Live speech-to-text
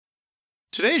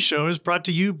Today's show is brought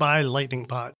to you by Lightning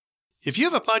Pod. If you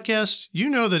have a podcast, you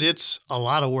know that it's a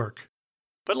lot of work.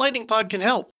 But Lightning Pod can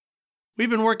help. We've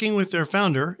been working with their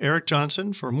founder, Eric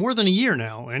Johnson, for more than a year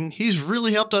now, and he's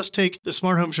really helped us take the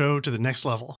Smart Home Show to the next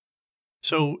level.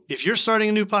 So if you're starting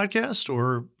a new podcast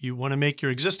or you want to make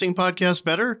your existing podcast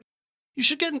better, you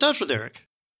should get in touch with Eric.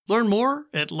 Learn more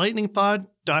at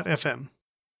lightningpod.fm.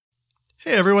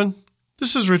 Hey everyone,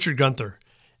 this is Richard Gunther.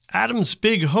 Adam's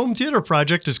big home theater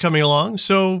project is coming along,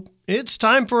 so it's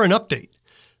time for an update.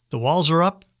 The walls are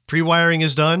up, pre-wiring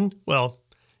is done, well,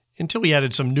 until we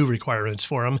added some new requirements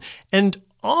for them, and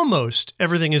almost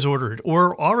everything is ordered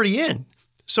or already in.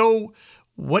 So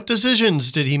what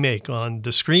decisions did he make on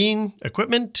the screen,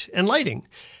 equipment, and lighting?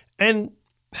 And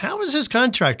how is his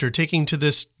contractor taking to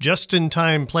this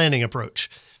just-in-time planning approach?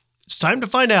 It's time to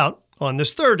find out on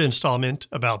this third installment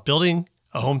about building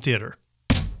a home theater.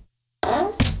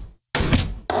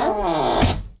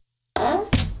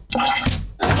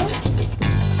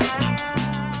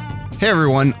 Hey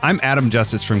everyone, I'm Adam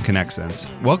Justice from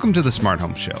ConnectSense. Welcome to the Smart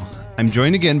Home Show. I'm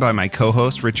joined again by my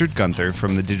co-host Richard Gunther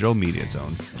from the Digital Media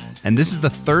Zone. And this is the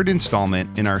third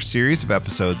installment in our series of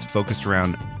episodes focused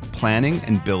around planning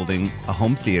and building a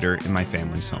home theater in my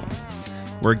family's home.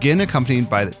 We're again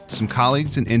accompanied by some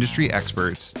colleagues and industry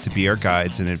experts to be our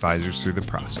guides and advisors through the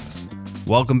process.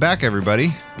 Welcome back, everybody.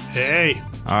 Hey.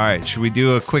 All right, should we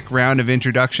do a quick round of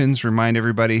introductions, remind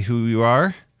everybody who you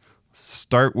are?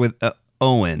 Start with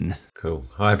Owen. Cool.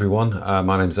 Hi, everyone.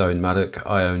 My name's Owen Maddock.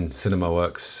 I own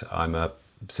CinemaWorks. I'm a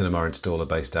cinema installer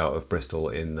based out of Bristol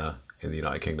in the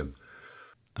United Kingdom.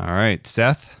 All right.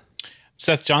 Seth?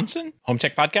 Seth Johnson, Home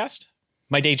Tech Podcast.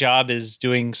 My day job is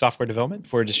doing software development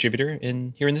for a distributor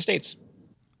here in the States.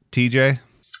 TJ?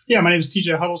 Yeah, my name is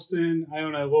TJ Huddleston. I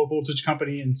own a low voltage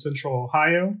company in Central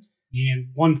Ohio and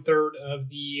 1/3 of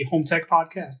the Home Tech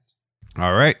Podcast.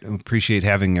 All right. Appreciate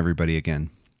having everybody again.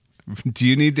 Do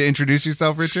you need to introduce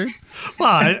yourself, Richard?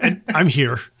 Well, I'm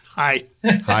here. Hi.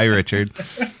 Hi, Richard. I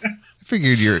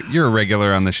figured you're a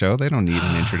regular on the show. They don't need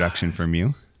an introduction from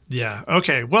you. Yeah.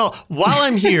 Okay. Well, while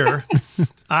I'm here,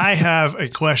 I have a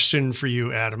question for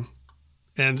you, Adam.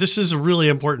 And this is a really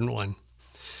important one.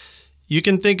 You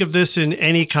can think of this in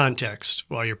any context,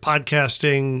 while you're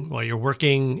podcasting, while you're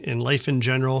working, in life in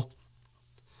general.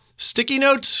 Sticky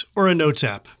notes or a notes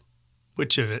app?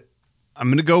 Which of it? I'm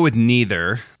going to go with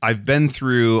neither. I've been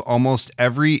through almost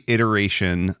every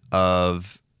iteration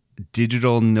of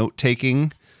digital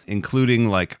note-taking, including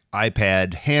like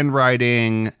iPad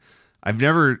handwriting. I've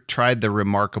never tried the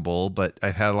Remarkable, but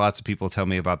I've had lots of people tell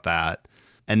me about that.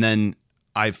 And then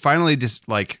I finally just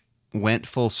went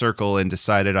full circle and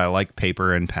decided I like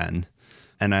paper and pen,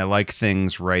 and I like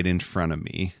things right in front of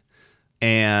me.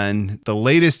 And the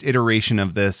latest iteration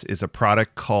of this is a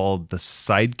product called the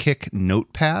Sidekick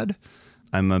Notepad.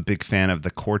 I'm a big fan of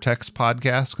the Cortex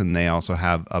podcast, and they also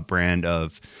have a brand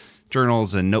of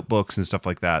journals and notebooks and stuff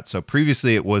like that. So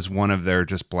previously it was one of their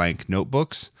just blank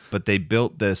notebooks, but they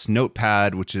built this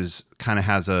notepad, which is kind of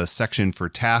has a section for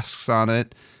tasks on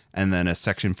it and then a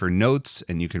section for notes,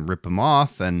 and you can rip them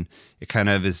off. And it kind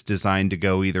of is designed to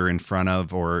go either in front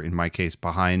of, or in my case,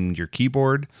 behind your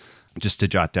keyboard, just to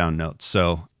jot down notes.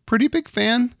 So pretty big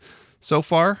fan so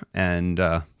far. And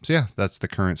so yeah, that's the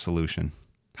current solution.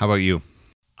 How about you?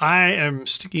 I am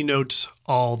sticky notes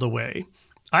all the way.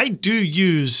 I do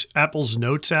use Apple's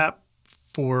Notes app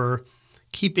for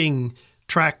keeping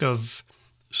track of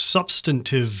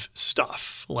substantive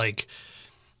stuff. Like,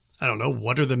 I don't know,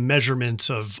 what are the measurements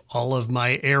of all of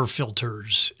my air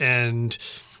filters and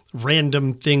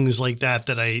random things like that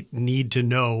I need to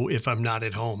know if I'm not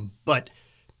at home. But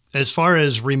as far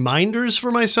as reminders for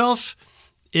myself,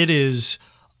 it is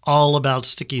all about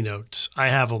sticky notes. I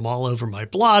have them all over my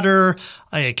blotter.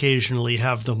 I occasionally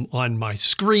have them on my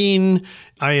screen.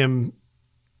 I am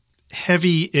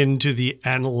heavy into the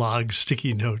analog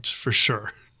sticky notes for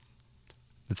sure.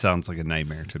 It sounds like a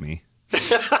nightmare to me.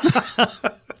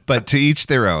 But to each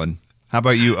their own. How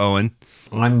about you, Owen?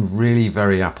 I'm really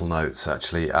very Apple Notes,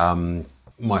 actually.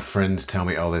 My friends tell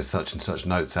me, there's such and such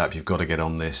notes app. You've got to get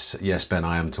on this. Yes, Ben,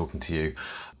 I am talking to you,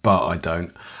 but I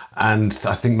don't. And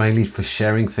I think mainly for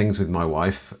sharing things with my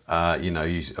wife,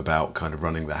 about kind of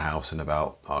running the house and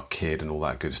about our kid and all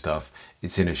that good stuff.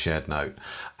 It's in a shared note.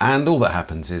 And all that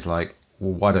happens is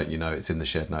why don't you know it's in the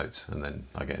shared notes? And then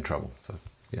I get in trouble. So,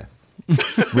 yeah,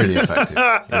 really effective.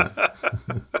 Yeah.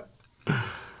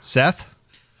 Seth?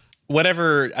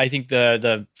 Whatever, I think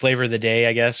the flavor of the day,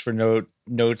 I guess, for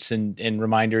notes and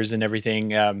reminders and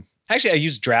everything. Actually, I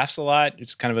use Drafts a lot.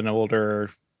 It's kind of an older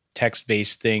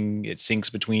text-based thing. It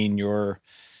syncs between your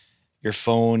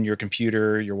phone, your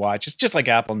computer, your watch. It's just like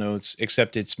Apple Notes,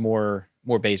 except it's more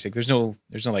more basic. There's no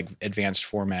like advanced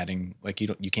formatting. Like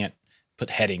you can't put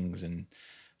headings, and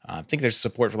I think there's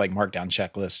support for like markdown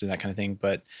checklists and that kind of thing.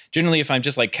 But generally, if I'm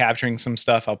just like capturing some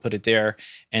stuff, I'll put it there,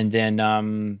 and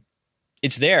then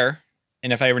it's there.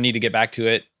 And if I ever need to get back to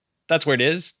it, that's where it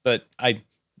is. But I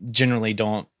generally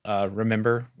don't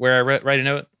remember where I write a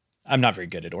note. I'm not very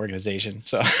good at organization,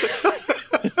 so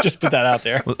just put that out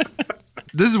there.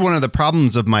 This is one of the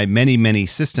problems of my many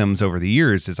systems over the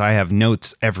years is I have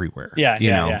notes everywhere.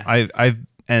 Yeah. I've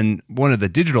and one of the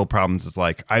digital problems is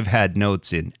like I've had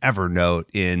notes in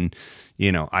Evernote,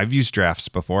 I've used drafts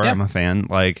before. Yep. I'm a fan,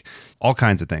 like all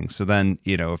kinds of things. So then,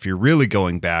 if you're really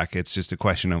going back, it's just a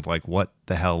question of like, what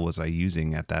the hell was I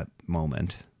using at that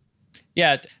moment?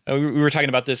 Yeah, we were talking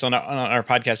about this on our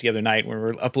podcast the other night when we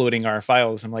were uploading our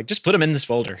files. I'm like, just put them in this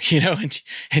folder, and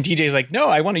TJ's like, no,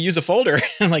 I want to use a folder.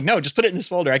 I'm like, no, just put it in this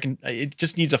folder. It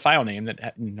just needs a file name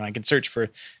that I can search for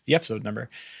the episode number.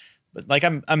 But like,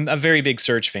 I'm a very big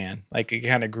search fan. Like, I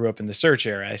kind of grew up in the search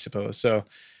era, I suppose. So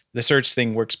the search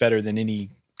thing works better than any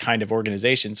kind of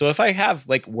organization. So if I have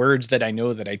like words that I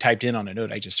know that I typed in on a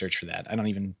note, I just search for that. I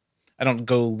don't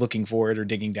go looking for it or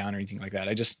digging down or anything like that.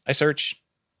 I search.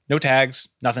 No tags,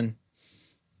 nothing.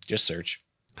 Just search.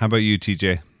 How about you,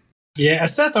 TJ? Yeah,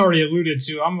 as Seth already alluded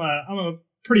to, I'm a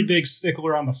pretty big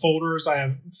stickler on the folders. I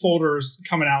have folders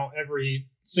coming out every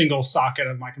single socket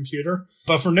of my computer.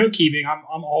 But for note keeping,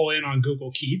 I'm all in on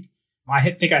Google Keep.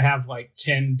 I think I have like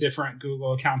 10 different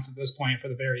Google accounts at this point for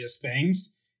the various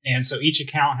things. And so each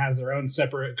account has their own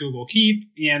separate Google Keep.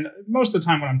 And most of the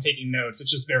time when I'm taking notes,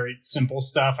 it's just very simple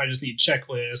stuff. I just need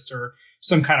checklist or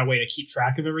some kind of way to keep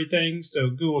track of everything. So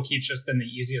Google Keep's just been the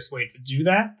easiest way to do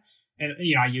that. And,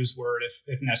 I use Word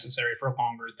if necessary for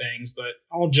longer things, but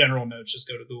all general notes just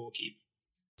go to Google Keep.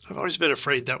 I've always been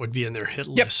afraid that would be in their hit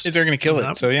Yep, list. they're going to kill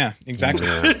it. So yeah, exactly.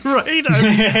 Yeah. Right?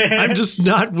 I'm just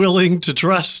not willing to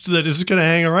trust that it's going to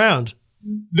hang around.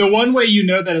 The one way you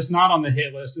know that it's not on the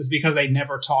hit list is because they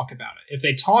never talk about it. If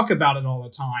they talk about it all the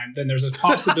time, then there's a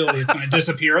possibility it's going to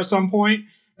disappear at some point.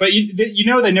 But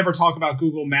they never talk about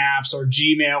Google Maps or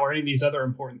Gmail or any of these other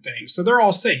important things. So they're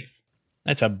all safe.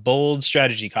 That's a bold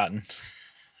strategy, Cotton.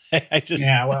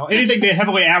 Well, anything they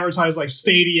heavily advertise like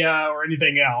Stadia or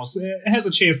anything else, it has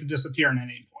a chance to disappear at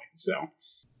any point. So,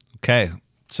 okay.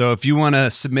 So if you want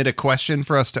to submit a question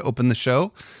for us to open the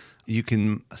show, you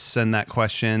can send that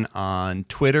question on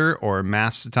Twitter or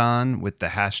Mastodon with the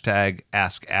hashtag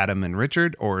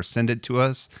AskAdamandRichard, or send it to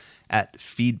us at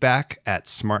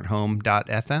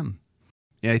feedback@smarthome.fm.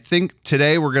 Yeah, I think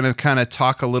today we're going to kind of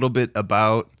talk a little bit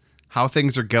about how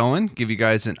things are going, give you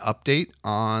guys an update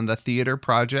on the theater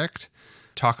project,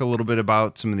 talk a little bit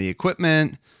about some of the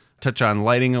equipment, touch on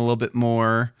lighting a little bit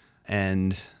more,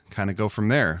 and kind of go from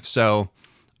there. So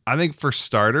I think for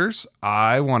starters,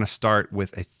 I want to start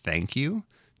with a thank you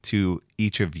to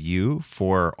each of you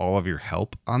for all of your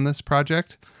help on this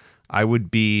project. I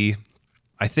would be,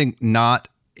 I think, not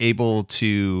able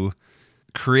to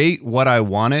create what I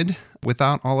wanted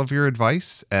without all of your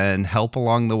advice and help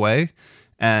along the way.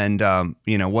 And,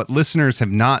 what listeners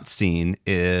have not seen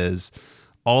is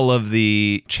all of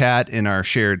the chat in our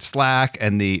shared Slack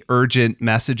and the urgent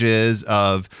messages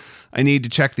of, I need to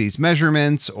check these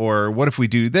measurements, or what if we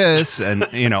do this? And,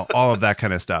 all of that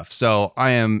kind of stuff. So I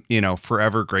am,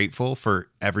 forever grateful for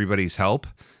everybody's help,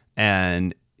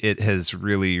 and it has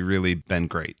really, really been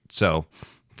great. So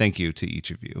thank you to each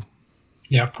of you.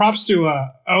 Yeah, props to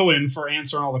Owen for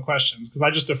answering all the questions, because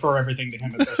I just defer everything to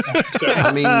him at this point. So.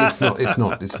 I mean, it's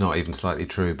not even slightly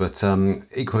true, but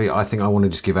equally, I think I want to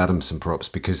just give Adam some props,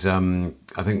 because I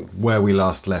think where we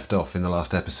last left off in the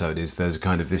last episode is there's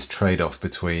kind of this trade-off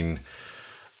between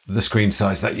the screen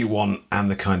size that you want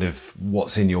and the kind of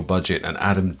what's in your budget, and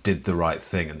Adam did the right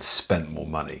thing and spent more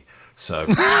money. So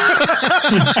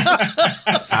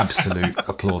absolute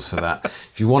applause for that.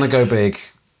 If you want to go big,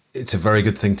 it's a very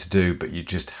good thing to do, but you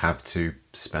just have to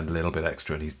spend a little bit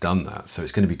extra, and he's done that. So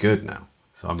it's going to be good now.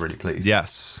 So I'm really pleased.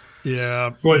 Yes.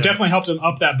 Yeah. Well, it definitely helped him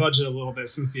up that budget a little bit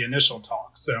since the initial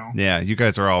talk. So Yeah, you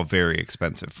guys are all very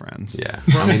expensive friends. Yeah.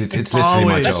 I mean, it's literally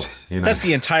my job. That's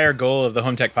the entire goal of the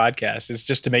Home Tech Podcast, is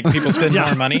just to make people spend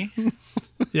more money.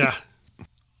 Yeah.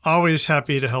 Always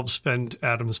happy to help spend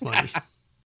Adam's money.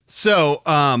 So,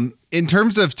 in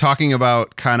terms of talking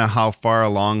about kind of how far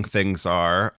along things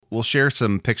are, we'll share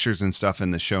some pictures and stuff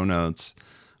in the show notes.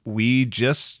 We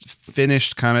just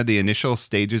finished kind of the initial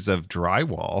stages of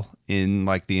drywall in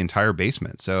like the entire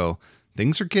basement. So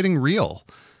things are getting real.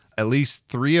 At least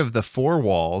 3 of the 4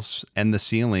 walls and the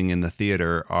ceiling in the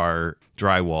theater are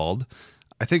drywalled.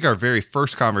 I think our very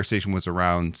first conversation was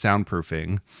around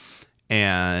soundproofing,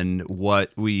 and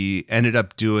what we ended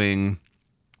up doing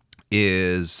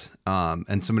is,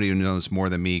 and somebody who knows more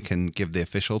than me can give the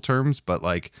official terms, but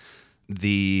like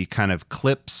the kind of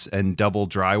clips and double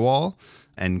drywall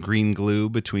and green glue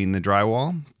between the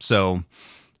drywall. So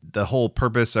the whole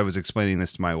purpose, I was explaining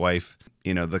this to my wife,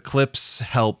 the clips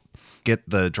help get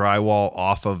the drywall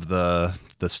off of the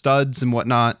studs and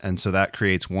whatnot. And so that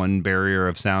creates one barrier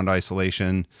of sound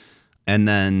isolation. And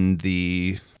then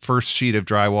the first sheet of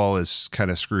drywall is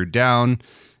kind of screwed down.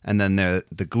 And then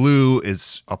the glue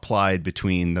is applied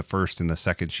between the first and the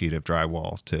second sheet of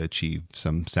drywall to achieve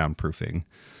some soundproofing.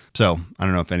 So I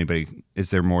don't know if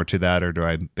is there more to that, or do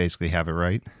I basically have it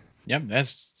right? Yeah, that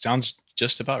sounds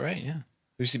just about right. Yeah.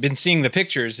 We've been seeing the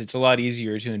pictures. It's a lot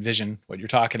easier to envision what you're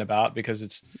talking about because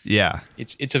it's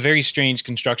a very strange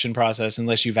construction process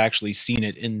unless you've actually seen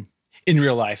it in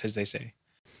real life, as they say.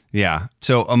 Yeah.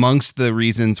 So amongst the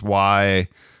reasons why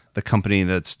the company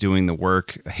that's doing the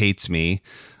work hates me,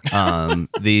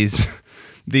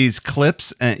 these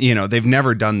clips, and they've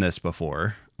never done this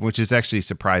before, which is actually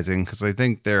surprising because I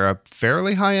think they're a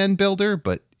fairly high-end builder,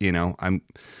 but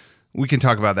we can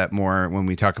talk about that more when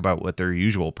we talk about what their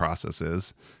usual process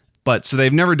is. But so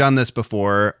they've never done this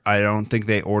before. I don't think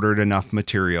they ordered enough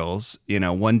materials.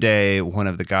 One day, one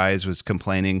of the guys was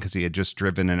complaining because he had just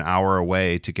driven an hour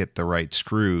away to get the right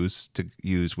screws to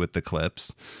use with the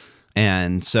clips.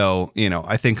 And so,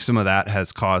 I think some of that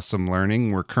has caused some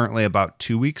learning. We're currently about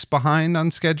 2 weeks behind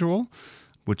on schedule,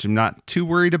 which I'm not too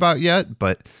worried about yet.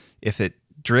 But if it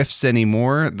drifts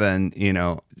anymore, then,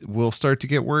 we'll start to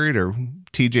get worried, or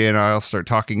TJ and I'll start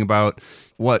talking about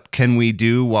what can we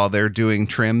do while they're doing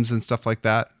trims and stuff like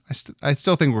that. I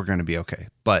still think we're going to be okay.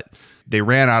 But they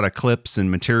ran out of clips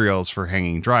and materials for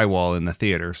hanging drywall in the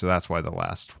theater. So that's why the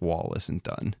last wall isn't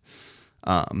done.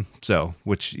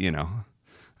 Which,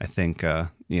 I think,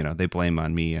 they blame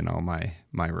on me and all my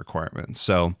requirements.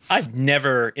 So I've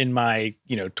never in my,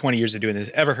 20 years of doing this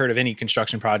ever heard of any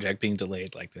construction project being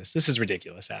delayed like this. This is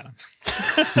ridiculous, Adam.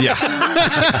 Yeah.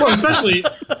 Well,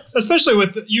 especially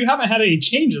with, you haven't had any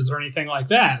changes or anything like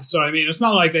that. So, I mean, it's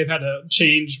not like they've had to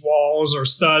change walls or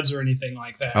studs or anything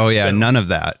like that. Oh, yeah. So, none of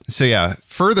that. So, yeah,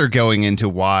 further going into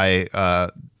why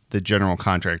the general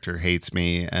contractor hates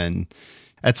me. And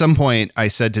at some point I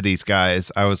said to these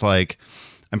guys, I was like,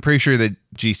 I'm pretty sure that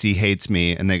GC hates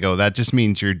me. And they go, that just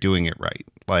means you're doing it right.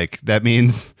 Like, that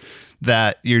means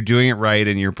that you're doing it right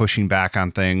and you're pushing back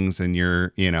on things and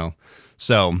you're,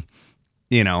 so,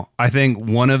 I think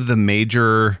one of the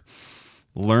major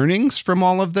learnings from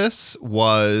all of this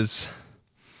was,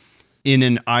 in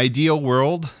an ideal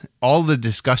world, all the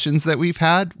discussions that we've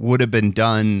had would have been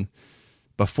done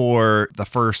before the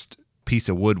first piece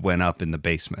of wood went up in the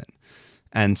basement.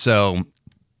 And so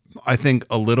I think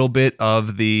a little bit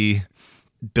of the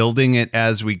building it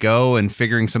as we go and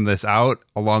figuring some of this out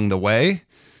along the way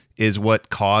is what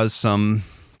caused some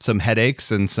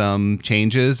headaches and some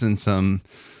changes and some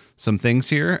things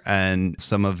here, and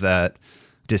some of that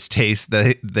distaste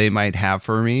that they might have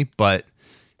for me. But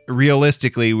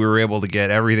realistically, we were able to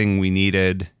get everything we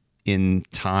needed in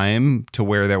time to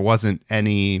where there wasn't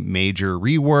any major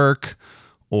rework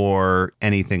or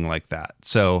anything like that.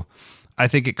 So I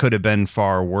think it could have been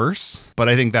far worse, but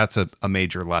I think that's a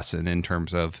major lesson in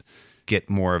terms of get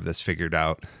more of this figured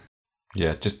out.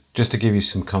 Yeah, just to give you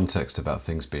some context about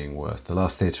things being worse, the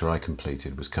last theatre I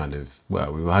completed was we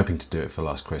were hoping to do it for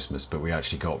last Christmas, but we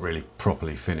actually got really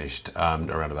properly finished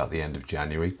around about the end of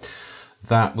January.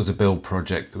 That was a build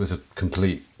project that was a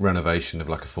complete renovation of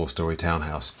like a 4-story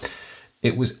townhouse.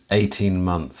 It was 18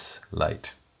 months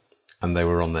late, and they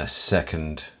were on their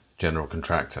second general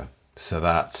contractor. So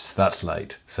that's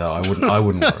late. So I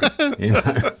wouldn't worry.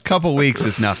 A couple weeks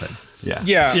is nothing. Yeah.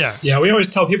 We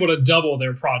always tell people to double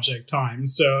their project time.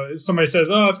 So if somebody says,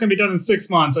 "Oh, it's going to be done in 6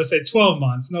 months," I say 12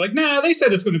 months, and they're like, "Nah, they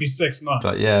said it's going to be 6 months."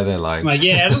 But yeah, they're lying. I'm like,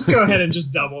 yeah, just go ahead and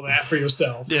just double that for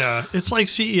yourself. Yeah, it's like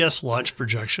CES launch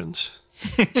projections.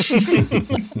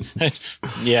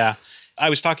 Yeah, I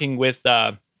was talking with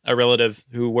a relative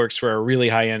who works for a really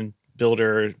high-end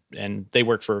builder, and they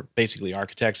work for basically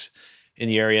architects in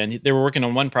the area, and they were working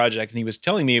on one project, and he was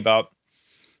telling me about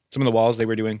some of the walls they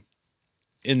were doing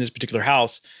in this particular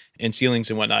house and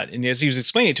ceilings and whatnot. And as he was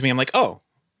explaining it to me, I'm like, oh,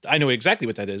 I know exactly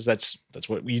what that is. That's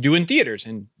what you do in theaters.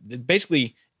 And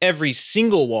basically every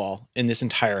single wall in this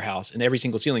entire house and every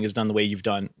single ceiling is done the way you've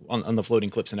done on the floating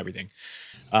clips and everything.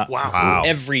 Wow.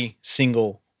 Every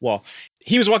single wall.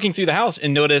 He was walking through the house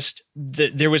and noticed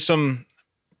that there was some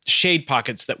shade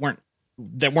pockets that weren't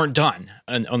done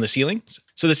on the ceilings.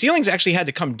 So the ceilings actually had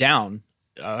to come down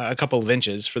a couple of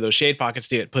inches for those shade pockets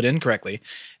to get put in correctly.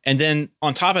 And then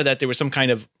on top of that, there was some kind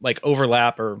of like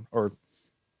overlap or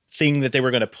thing that they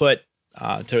were going to put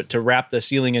to wrap the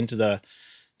ceiling into the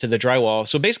drywall.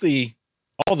 So basically,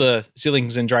 all the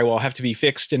ceilings and drywall have to be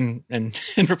fixed and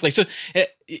replaced. So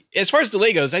as far as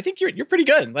delay goes, I think you're pretty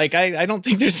good. Like I don't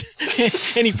think there's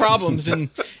any problems in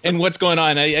what's going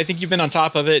on. I think you've been on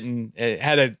top of it and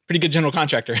had a pretty good general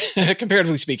contractor,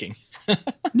 comparatively speaking.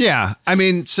 Yeah. I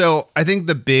mean, so I think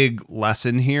the big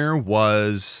lesson here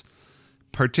was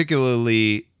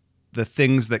particularly the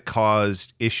things that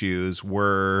caused issues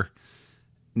were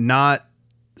not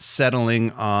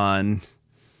settling on,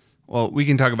 well, we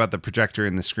can talk about the projector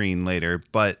and the screen later,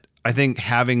 but I think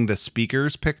having the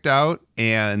speakers picked out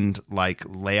and like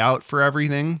layout for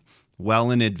everything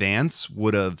well in advance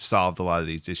would have solved a lot of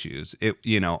these issues.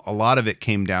 A lot of it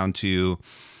came down to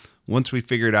once we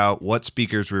figured out what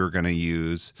speakers we were going to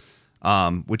use,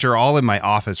 which are all in my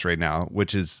office right now,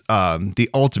 which is the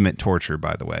ultimate torture,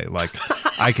 by the way. Like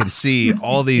I can see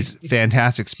all these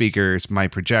fantastic speakers, my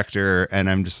projector, and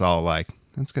I'm just all like,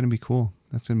 that's going to be cool.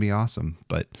 That's going to be awesome.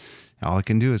 But all I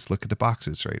can do is look at the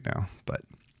boxes right now. But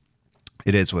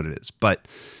it is what it is. But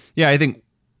yeah, I think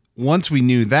once we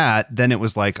knew that, then it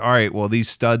was like, all right, well, these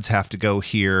studs have to go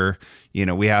here.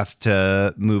 We have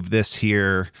to move this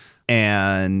here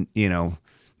and,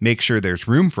 make sure there's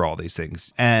room for all these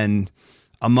things. And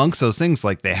amongst those things,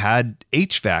 like they had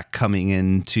HVAC coming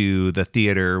into the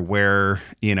theater where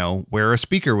a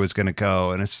speaker was going to go.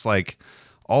 And it's like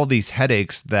all these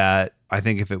headaches that I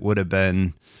think if that would have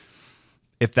been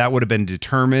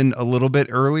determined a little bit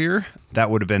earlier, that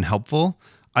would have been helpful.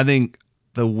 I think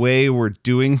the way we're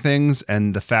doing things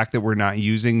and the fact that we're not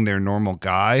using their normal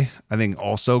guy, I think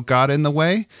also got in the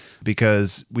way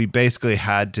because we basically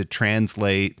had to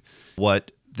translate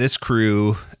what this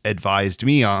crew advised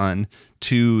me on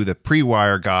to the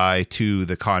pre-wire guy to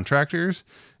the contractors.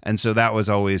 And so that was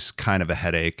always kind of a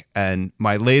headache. And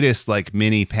my latest like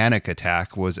mini panic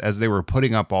attack was as they were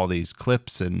putting up all these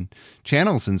clips and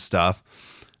channels and stuff,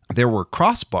 there were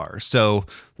crossbars. So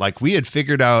like we had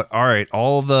figured out, all right,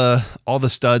 all the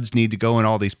studs need to go in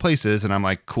all these places. And I'm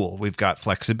like, cool, we've got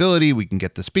flexibility. We can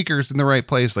get the speakers in the right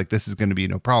place. Like this is going to be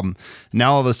no problem.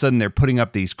 Now all of a sudden they're putting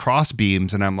up these cross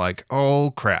beams and I'm like,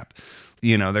 oh crap.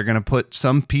 They're going to put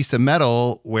some piece of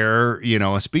metal where,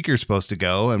 a speaker's supposed to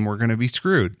go and we're going to be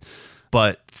screwed.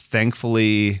 But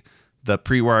thankfully the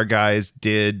pre-wire guys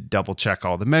did double check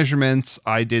all the measurements.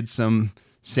 I did some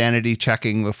sanity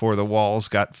checking before the walls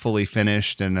got fully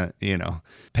finished and,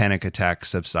 panic attack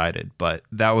subsided. But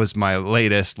that was my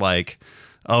latest, like,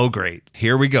 oh, great.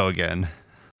 Here we go again.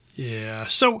 Yeah.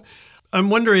 So I'm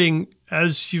wondering,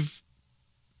 as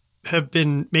have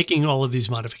been making all of these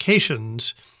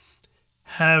modifications,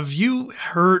 have you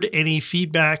heard any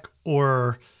feedback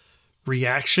or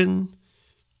reaction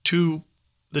to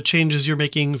the changes you're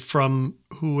making from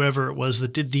whoever it was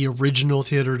that did the original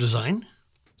theater design?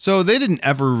 So they didn't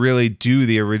ever really do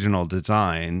the original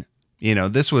design.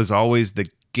 This was always the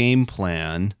game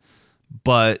plan,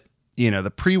 but,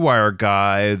 the pre-wire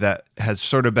guy that has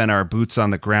sort of been our boots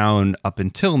on the ground up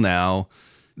until now,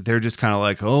 they're just kind of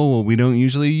like, oh, well, we don't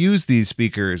usually use these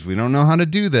speakers. We don't know how to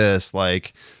do this.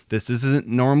 Like, this isn't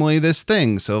normally this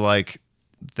thing. So like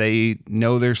they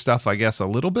know their stuff, I guess, a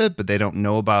little bit, but they don't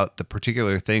know about the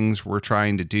particular things we're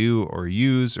trying to do or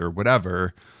use or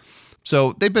whatever.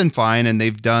 So they've been fine and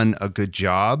they've done a good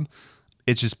job.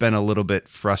 It's just been a little bit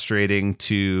frustrating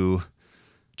to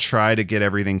try to get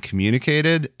everything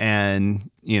communicated. And,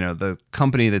 the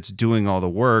company that's doing all the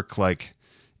work, like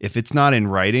if it's not in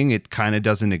writing, it kind of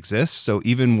doesn't exist. So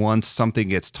even once something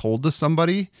gets told to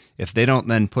somebody, if they don't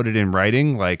then put it in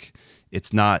writing, like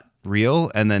it's not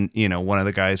real. And then, one of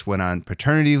the guys went on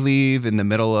paternity leave in the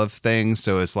middle of things.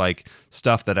 So it's like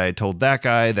stuff that I had told that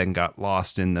guy then got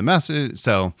lost in the message.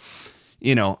 So,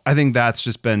 I think that's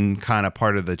just been kind of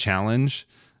part of the challenge,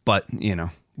 but,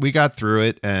 we got through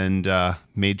it and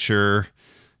made sure,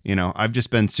 I've just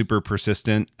been super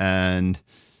persistent and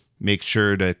make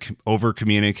sure to over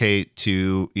communicate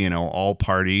to, all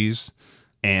parties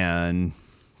and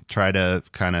try to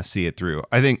kind of see it through.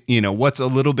 I think, what's a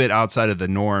little bit outside of the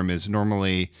norm is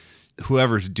normally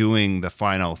whoever's doing the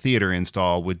final theater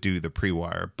install would do the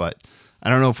pre-wire, but I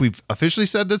don't know if we've officially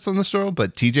said this on the show,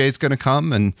 but TJ is going to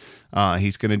come and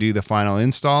he's going to do the final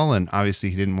install. And obviously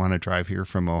he didn't want to drive here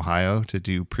from Ohio to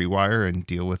do pre-wire and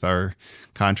deal with our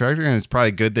contractor. And it's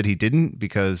probably good that he didn't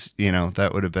because,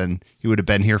 that would have been, he would have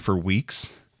been here for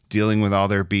weeks dealing with all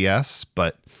their BS.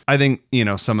 But I think,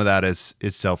 some of that is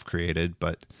self-created,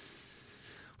 but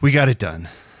we got it done.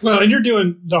 Well, and you're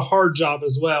doing the hard job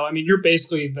as well. I mean, you're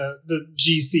basically the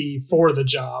GC for the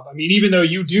job. I mean, even though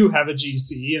you do have a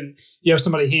GC and you have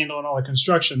somebody handling all the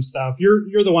construction stuff,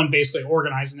 you're the one basically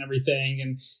organizing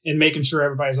everything and making sure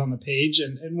everybody's on the page.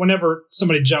 And whenever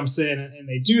somebody jumps in and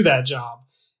they do that job,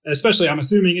 especially I'm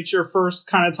assuming it's your first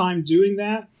kind of time doing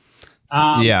that.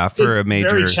 For a major,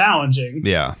 very challenging.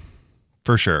 Yeah,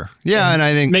 for sure. Yeah, and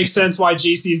I think makes sense why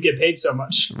GCs get paid so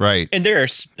much. Right. And there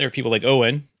are people like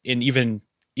Owen, and even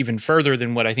further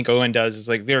than what I think Owen does is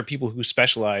like there are people who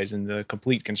specialize in the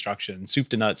complete construction, soup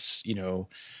to nuts.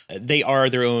 They are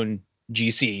their own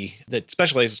GC that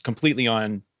specializes completely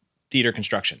on theater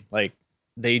construction. Like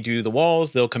they do the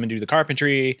walls, they'll come and do the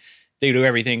carpentry, they do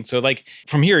everything. So like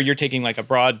from here, you're taking like a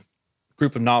broad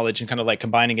group of knowledge and kind of like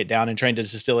combining it down and trying to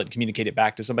distill it and communicate it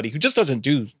back to somebody who just doesn't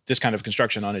do this kind of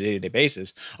construction on a day-to-day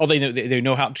basis. Although they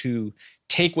know how to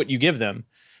take what you give them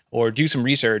or do some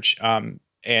research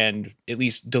and at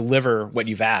least deliver what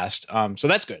you've asked. So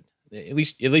that's good. At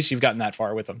least you've gotten that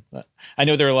far with them. I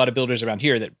know there are a lot of builders around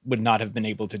here that would not have been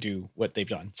able to do what they've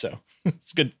done. So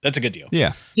it's good. That's a good deal.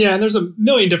 Yeah. Yeah. And there's a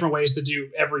million different ways to do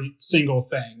every single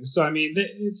thing. So, I mean,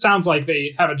 it sounds like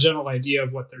they have a general idea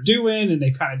of what they're doing and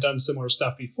they've kind of done similar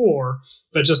stuff before,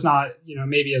 but just not,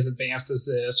 maybe as advanced as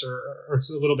this or it's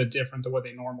a little bit different than what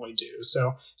they normally do.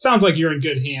 So it sounds like you're in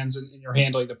good hands and you're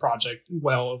handling the project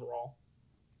well overall.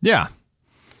 Yeah.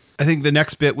 I think the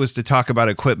next bit was to talk about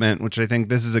equipment, which I think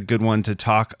this is a good one to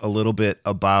talk a little bit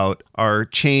about our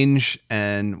change.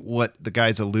 And what the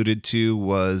guys alluded to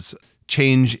was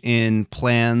change in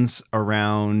plans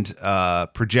around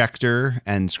projector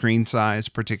and screen size,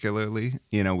 particularly.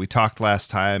 We talked last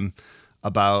time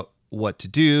about what to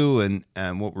do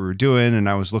and what we were doing. And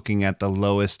I was looking at the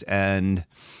lowest end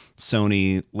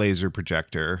Sony laser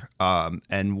projector.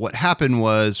 And what happened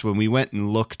was when we went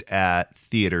and looked at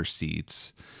theater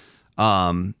seats,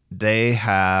 they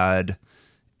had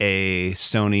a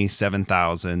Sony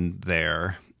 7000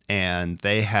 there, and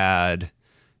they had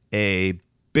a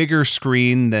bigger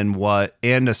screen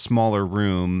and a smaller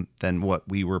room than what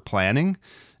we were planning.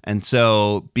 And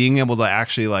so being able to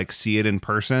actually like see it in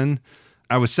person,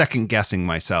 I was second guessing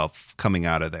myself coming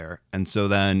out of there. And so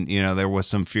then, there was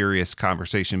some furious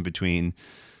conversation between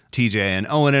TJ and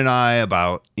Owen and I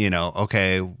about,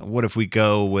 okay, what if we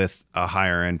go with a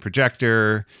higher end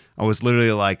projector? I was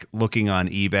literally like looking on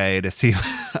eBay to see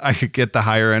if I could get the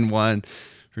higher end one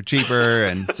for cheaper.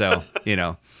 And so,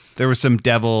 there was some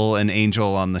devil and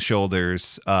angel on the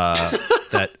shoulders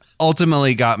that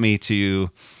ultimately got me to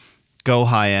go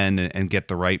high end and get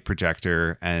the right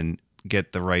projector and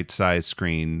get the right size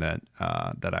screen that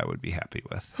I would be happy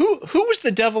with. Who was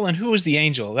the devil and who was the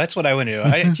angel? That's what I want to know.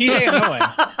 TJ and Owen.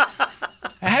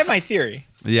 I have my theory.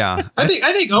 Yeah, I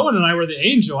think Owen and I were the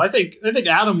angel. I think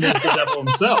Adam was the devil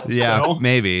himself. Yeah, so.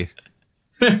 Maybe.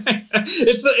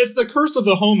 It's the curse of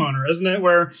the homeowner, isn't it?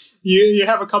 Where you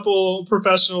have a couple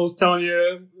professionals telling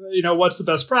you, what's the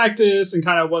best practice and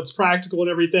kind of what's practical and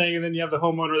everything, and then you have the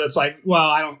homeowner that's like, well,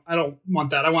 I don't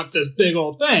want that. I want this big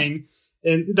old thing.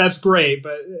 And that's great,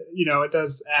 but it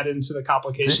does add into the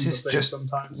complications this is of things just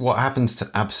sometimes. What happens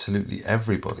to absolutely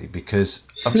everybody, because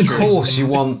of course you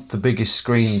want the biggest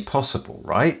screen possible,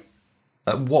 right?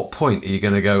 At what point are you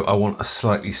going to go, I want a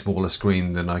slightly smaller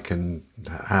screen than I can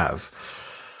have?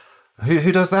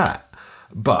 Who does that?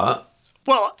 But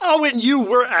well, Owen, you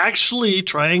were actually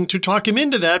trying to talk him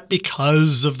into that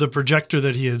because of the projector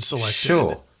that he had selected.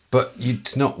 Sure. But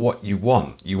it's not what you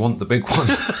want. You want the big one.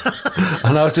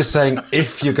 And I was just saying,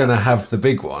 if you're going to have the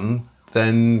big one,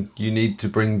 then you need to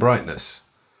bring brightness.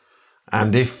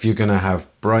 And if you're going to have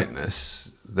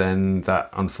brightness, then that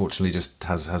unfortunately just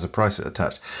has a price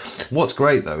attached. What's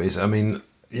great, though, is,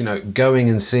 going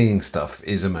and seeing stuff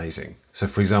is amazing. So,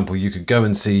 for example, you could go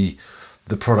and see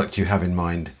the product you have in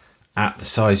mind at the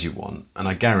size you want, and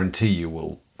I guarantee you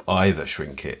will either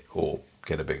shrink it or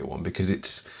get a bigger one because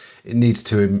it needs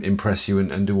to impress you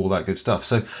and do all that good stuff.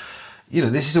 So,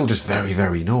 this is all just very,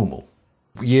 very normal.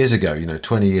 Years ago,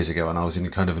 20 years ago, and I was in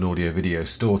kind of an audio video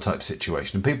store type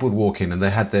situation, and people would walk in and they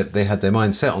had their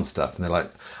mind set on stuff, and they're like,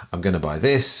 I'm going to buy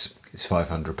this, it's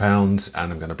 £500,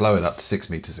 and I'm going to blow it up to 6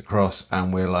 meters across.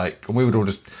 And we would all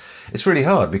just, it's really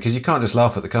hard because you can't just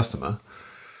laugh at the customer.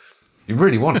 You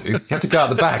really want to. You have to go out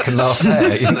the back and laugh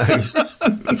there,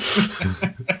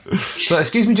 So,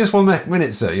 excuse me just 1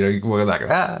 minute, sir. You can walk like,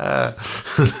 ah.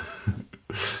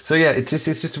 So, yeah, it's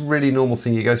just a really normal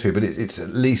thing you go through. But it's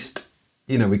at least,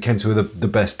 we came to the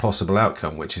best possible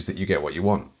outcome, which is that you get what you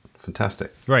want.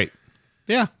 Fantastic. Right.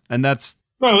 Yeah. And that's...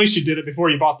 Well, at least you did it before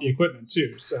you bought the equipment,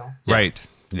 too. So Right.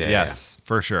 Yeah. Yes,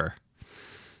 for sure.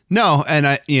 No, and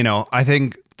I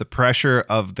think the pressure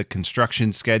of the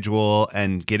construction schedule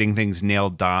and getting things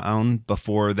nailed down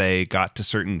before they got to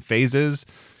certain phases,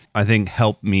 I think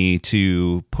helped me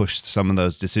to push some of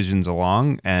those decisions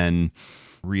along and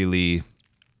really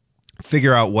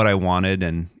figure out what I wanted.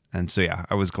 And so, yeah,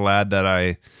 I was glad that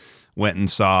I went and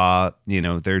saw,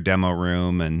 their demo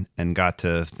room and got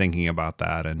to thinking about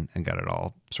that and got it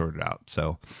all sorted out.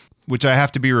 So, which I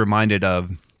have to be reminded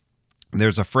of.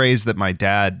 There's a phrase that my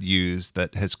dad used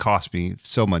that has cost me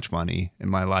so much money in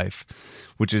my life,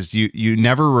 which is you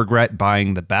never regret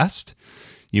buying the best.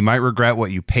 You might regret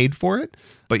what you paid for it,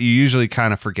 but you usually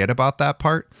kind of forget about that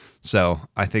part. So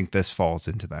I think this falls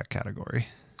into that category.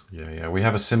 Yeah, we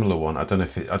have a similar one. I don't know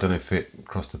if it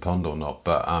crossed the pond or not,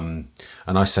 but and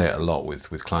I say it a lot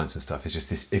with clients and stuff. It's just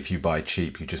this: if you buy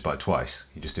cheap, you just buy twice.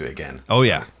 You just do it again. Oh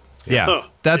yeah. Huh.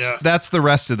 That's the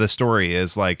rest of the story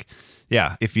is like,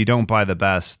 yeah, if you don't buy the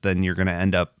best, then you're going to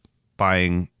end up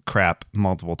buying crap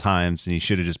multiple times, and you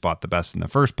should have just bought the best in the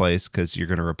first place because you're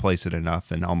going to replace it enough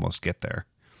and almost get there.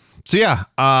 So yeah,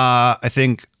 I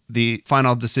think the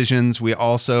final decisions, we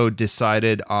also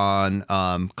decided on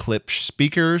Klipsch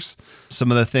speakers.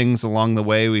 Some of the things along the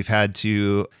way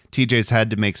TJ's had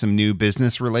to make some new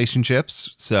business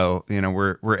relationships. So,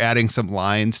 we're adding some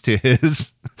lines to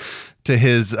his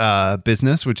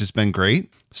business, which has been great.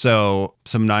 So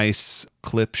some nice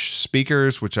Klipsch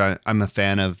speakers, which I'm a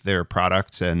fan of their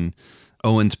products, and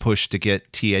Owen's push to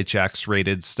get THX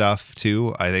rated stuff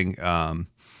too, I think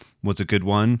was a good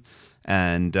one.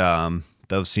 And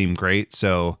those seem great.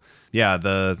 So yeah,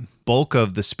 the bulk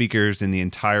of the speakers in the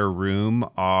entire room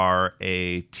are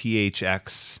a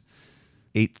THX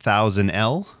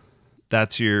 8000L.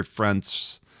 That's your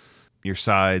fronts, your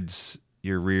sides,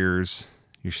 your rears,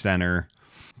 your center.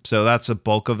 So that's a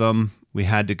bulk of them. We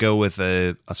had to go with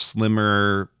a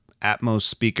slimmer Atmos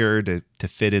speaker to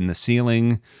fit in the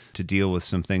ceiling to deal with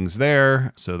some things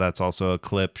there. So that's also a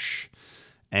Klipsch.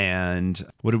 And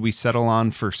what did we settle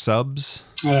on for subs?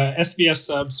 SVS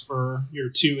subs for your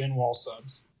 2 in-wall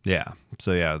subs. Yeah.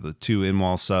 So yeah, the 2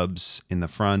 in-wall subs in the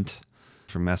front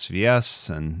from SVS.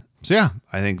 And so yeah,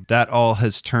 I think that all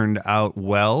has turned out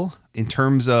well. In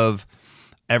terms of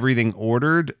everything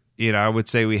ordered, I would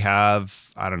say we have,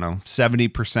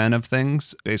 70% of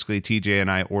things. Basically, TJ and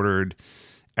I ordered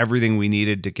everything we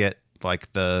needed to get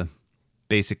like the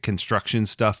basic construction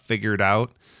stuff figured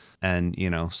out. And,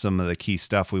 some of the key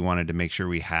stuff we wanted to make sure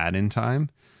we had in time.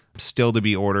 Still to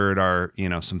be ordered are,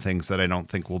 some things that I don't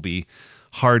think will be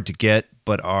hard to get,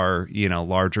 but are,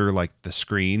 larger, like the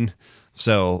screen.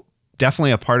 So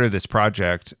definitely a part of this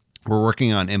project. We're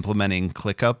working on implementing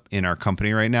ClickUp in our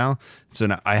company right now. So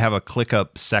now I have a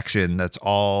ClickUp section that's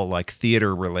all like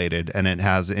theater related, and it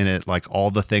has in it like all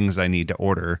the things I need to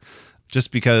order.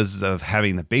 Just because of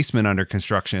having the basement under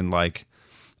construction, like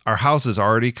our house is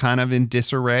already kind of in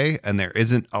disarray and there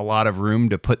isn't a lot of room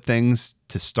to put things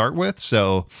to start with.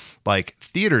 So like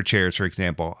theater chairs, for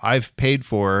example, I've paid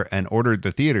for and ordered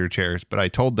the theater chairs, but I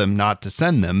told them not to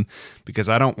send them because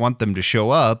I don't want them to show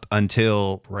up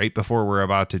until right before we're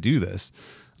about to do this.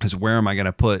 Because where am I going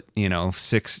to put,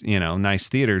 6, nice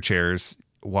theater chairs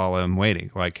while I'm waiting?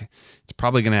 Like it's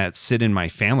probably going to sit in my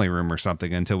family room or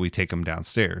something until we take them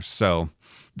downstairs. So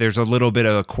there's a little bit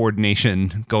of a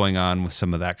coordination going on with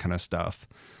some of that kind of stuff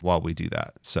while we do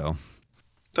that. So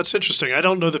that's interesting. I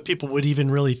don't know that people would even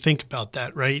really think about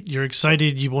that, right? You're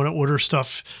excited. You want to order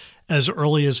stuff as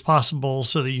early as possible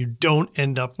so that you don't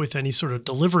end up with any sort of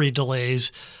delivery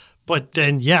delays. But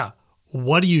then, yeah,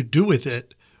 what do you do with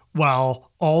it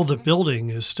while all the building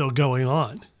is still going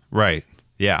on? Right.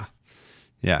 Yeah.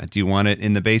 Yeah. Do you want it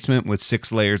in the basement with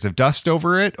 6 layers of dust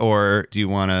over it, or do you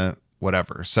want to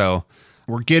whatever? So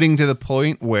we're getting to the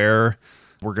point where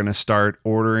we're going to start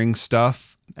ordering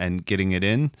stuff and getting it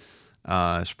in.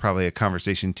 It's probably a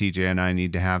conversation TJ and I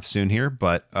need to have soon here,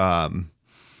 but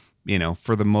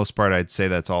for the most part, I'd say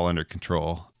that's all under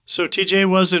control. So TJ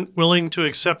wasn't willing to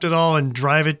accept it all and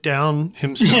drive it down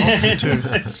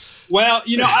himself. Well,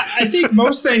 I think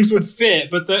most things would fit,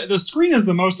 but the screen is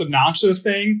the most obnoxious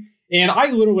thing. And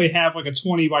I literally have like a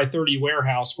 20 by 30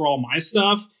 warehouse for all my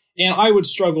stuff. And I would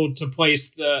struggle to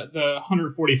place the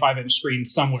 145 inch screen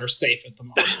somewhere safe at the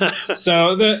moment.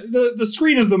 So the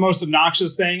screen is the most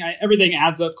obnoxious thing. Everything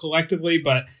adds up collectively,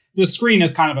 but the screen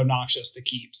is kind of obnoxious to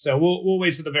keep. So we'll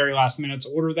wait to the very last minute to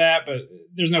order that, but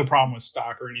there's no problem with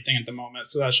stock or anything at the moment.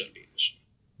 So that shouldn't be an issue.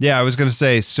 Yeah, I was going to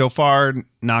say, so far,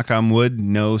 knock on wood,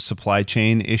 no supply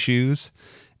chain issues.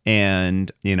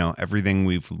 And, everything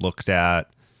we've looked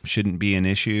at shouldn't be an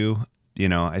issue.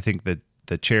 I think that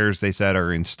the chairs they said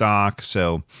are in stock,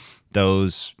 so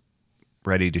those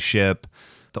ready to ship.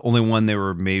 The only one they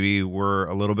were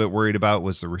a little bit worried about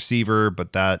was the receiver,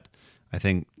 but that I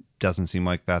think doesn't seem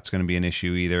like that's going to be an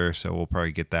issue either. So we'll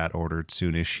probably get that ordered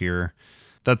soonish here.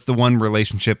 That's the one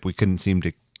relationship we couldn't seem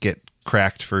to get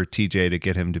cracked for TJ to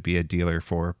get him to be a dealer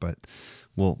for, but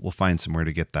we'll find somewhere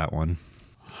to get that one.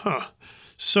 Huh.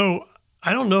 So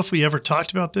I don't know if we ever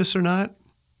talked about this or not,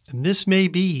 and this may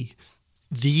be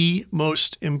the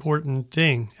most important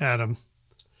thing, Adam.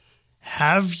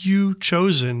 Have you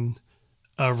chosen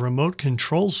a remote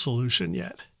control solution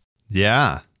yet?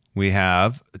 Yeah, we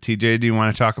have. TJ, do you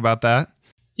want to talk about that?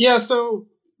 Yeah, so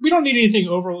we don't need anything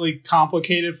overly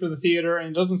complicated for the theater, and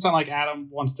it doesn't sound like Adam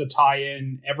wants to tie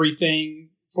in everything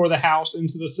for the house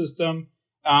into the system.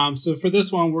 So for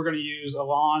this one, we're going to use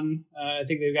Elan. I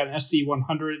think they've got an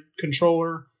SC100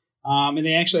 controller, and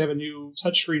they actually have a new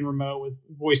touchscreen remote with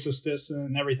voice assist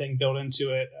and everything built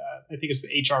into it. I think it's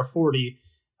the HR40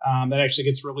 that actually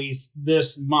gets released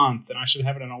this month, and I should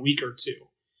have it in a week or two.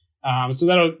 So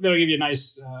that'll give you a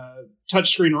nice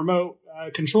touchscreen remote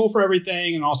control for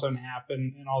everything, and also an app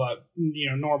and all that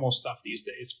normal stuff these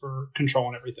days for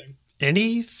controlling everything.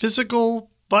 Any physical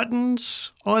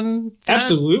buttons on that?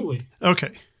 Absolutely.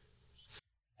 Okay.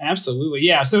 Absolutely.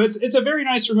 Yeah. So it's a very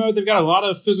nice remote. They've got a lot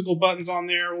of physical buttons on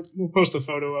there. We'll post a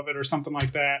photo of it or something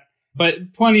like that.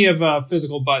 But plenty of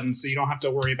physical buttons, so you don't have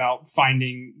to worry about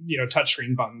finding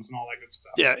touchscreen buttons and all that good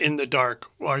stuff. Yeah, in the dark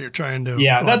while you're trying to.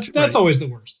 Yeah, that's always the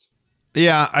worst.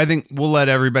 Yeah, I think we'll let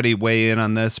everybody weigh in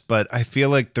on this, but I feel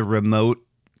like the remote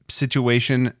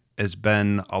situation has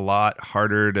been a lot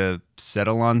harder to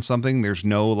settle on something. There's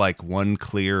no like one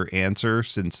clear answer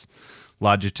since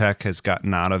Logitech has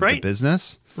gotten out of the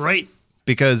business. Right.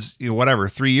 Because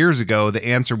 3 years ago, the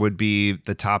answer would be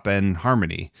the top end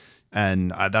Harmony.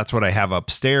 And that's what I have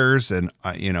upstairs. And,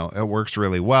 it works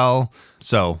really well.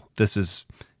 So this is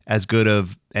as good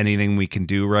of anything we can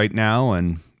do right now.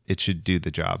 And it should do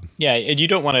the job. Yeah. And you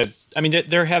don't want to,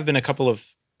 there have been a couple of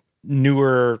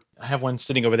newer, I have one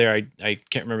sitting over there. I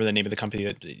can't remember the name of the company.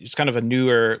 It's kind of a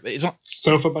newer, it's not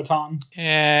Sofa Baton.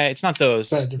 It's not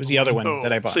those. It was the other one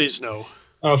that I bought. Please no.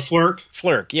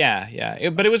 Flirk, yeah.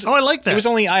 But it was. I like that. It was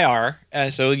only IR,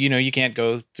 so you can't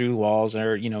go through walls,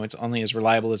 or it's only as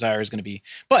reliable as IR is going to be.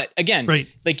 But again,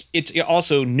 like it's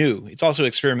also new. It's also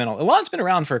experimental. Elan's been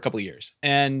around for a couple of years,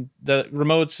 and the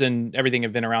remotes and everything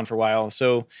have been around for a while.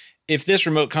 So if this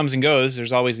remote comes and goes,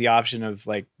 there's always the option of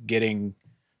like getting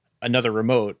another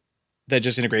remote that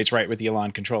just integrates right with the Elan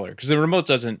controller, because the remote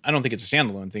doesn't. I don't think it's a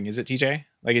standalone thing, is it, TJ?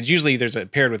 Like it's usually there's a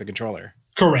paired with a controller.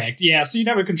 Correct. Yeah. So you'd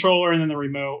have a controller and then the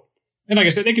remote. And like I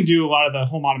said, they can do a lot of the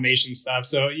home automation stuff.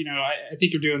 So, I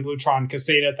think you're doing Lutron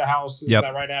Caseta at the house. Is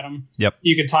that right, Adam? Yep.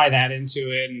 You can tie that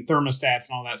into it and thermostats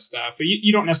and all that stuff, but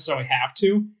you don't necessarily have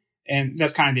to. And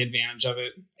that's kind of the advantage of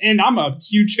it. And I'm a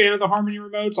huge fan of the Harmony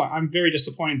remotes. I'm very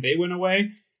disappointed they went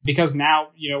away, because now,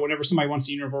 whenever somebody wants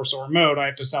a universal remote, I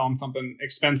have to sell them something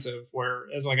expensive,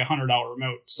 whereas like $100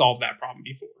 remote solved that problem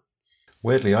before.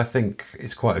 Weirdly, I think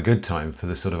it's quite a good time for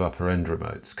the sort of upper end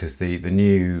remotes, because the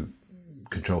new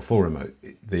Control 4 remote,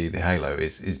 the Halo,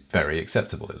 is very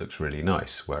acceptable. It looks really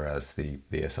nice, whereas the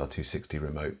SR260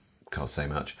 remote, can't say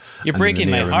much. You're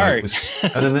breaking my heart.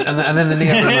 And then the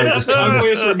Neo remote was kind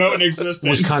of, remote in existence.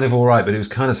 Was kind of all right, but it was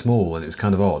kind of small and it was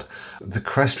kind of odd. The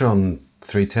Crestron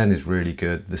 310 is really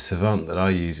good. The Savant that I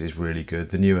use is really good.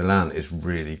 The new Elan is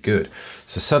really good.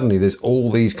 So suddenly there's all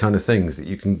these kind of things that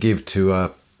you can give to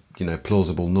a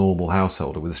plausible, normal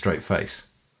householder with a straight face.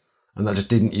 And that just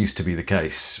didn't used to be the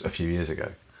case a few years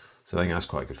ago. So I think that's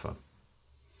quite good fun.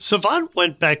 Savant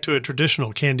went back to a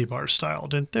traditional candy bar style,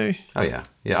 didn't they? Oh, yeah.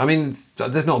 Yeah, I mean,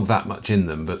 there's not that much in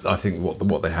them, but I think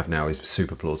what they have now is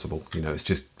super plausible. It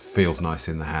just feels nice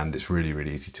in the hand. It's really,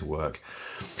 really easy to work.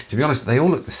 To be honest, they all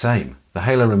look the same. The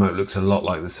Halo remote looks a lot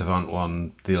like the Savant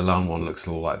one. The Elan one looks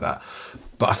a lot like that.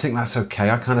 But I think that's okay.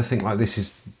 I kind of think like this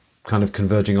is kind of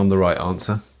converging on the right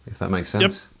answer, if that makes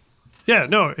sense. Yep. Yeah,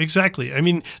 no, exactly. I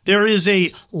mean, there is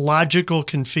a logical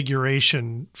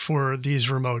configuration for these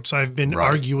remotes. I've been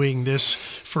arguing this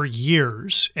for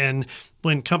years. And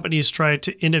when companies try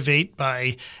to innovate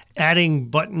by adding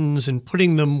buttons and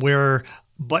putting them where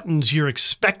buttons you're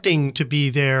expecting to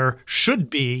be there should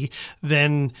be,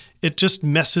 then it just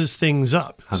messes things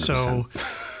up. 100%.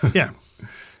 So, yeah.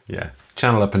 Yeah.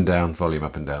 Channel up and down, volume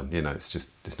up and down.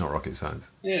 It's not rocket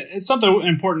science. Yeah, it's something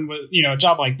important with, a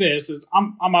job like this is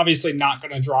I'm obviously not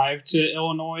going to drive to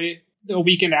Illinois the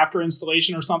weekend after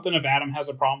installation or something if Adam has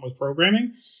a problem with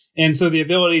programming. And so the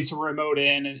ability to remote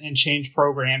in and change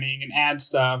programming and add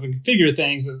stuff and configure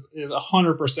things is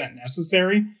 100%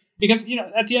 necessary. Because,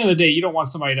 at the end of the day, you don't want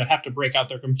somebody to have to break out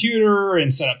their computer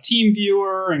and set up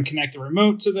TeamViewer and connect the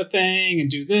remote to the thing and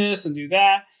do this and do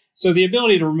that. So the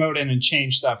ability to remote in and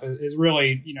change stuff is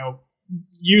really,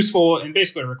 useful and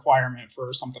basically a requirement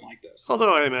for something like this.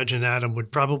 Although I imagine Adam would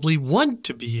probably want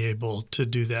to be able to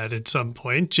do that at some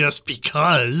point just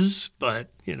because, but,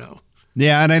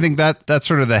 Yeah, and I think that's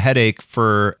sort of the headache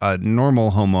for a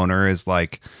normal homeowner is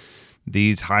like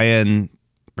these high-end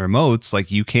remotes,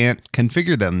 like you can't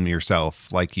configure them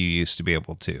yourself like you used to be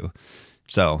able to.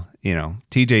 So,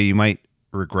 TJ, you might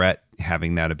regret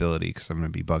having that ability because I'm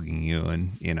going to be bugging you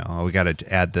and, we got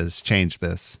to add this, change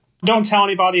this. Don't tell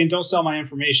anybody and don't sell my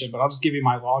information, but I'll just give you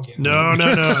my login. No.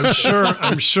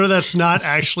 I'm sure that's not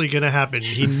actually going to happen.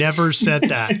 He never said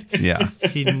that. Yeah.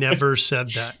 He never said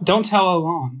that. Don't tell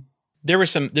Elan.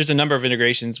 There's a number of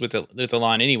integrations with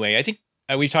Elan anyway. I think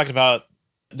we've talked about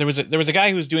there was a guy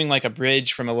who was doing like a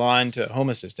bridge from Elan to Home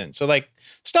Assistant. So like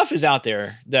stuff is out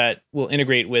there that will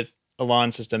integrate with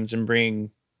Elan systems and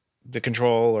bring the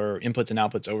control or inputs and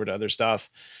outputs over to other stuff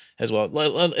as well.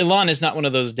 Elan is not one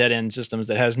of those dead end systems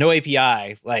that has no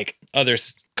API like other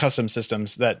custom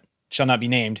systems that shall not be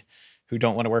named who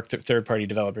don't want to work with third party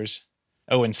developers.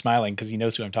 Owen's smiling because he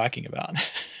knows who I'm talking about.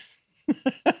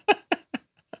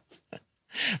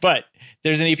 But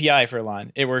there's an API for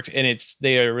Elan. It works, and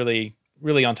they are really,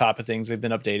 really on top of things. They've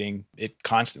been updating it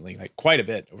constantly, like quite a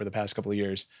bit over the past couple of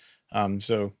years.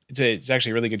 So it's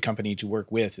actually a really good company to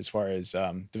work with as far as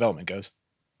development goes.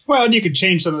 Well, and you can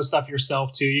change some of the stuff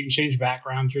yourself too. You can change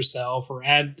background yourself or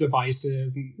add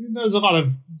devices. And there's a lot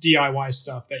of DIY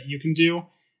stuff that you can do.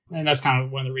 And that's kind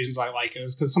of one of the reasons I like it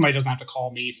is because somebody doesn't have to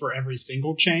call me for every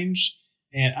single change.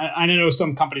 And I know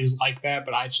some companies like that,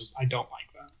 but I don't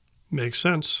like that. Makes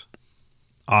sense.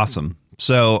 Awesome.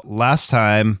 So last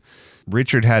time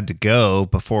Richard had to go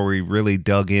before we really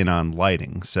dug in on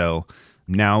lighting. So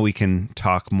now we can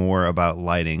talk more about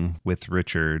lighting with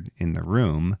Richard in the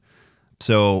room.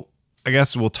 So I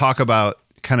guess we'll talk about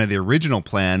kind of the original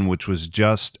plan, which was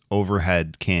just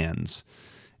overhead cans.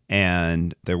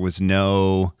 And there was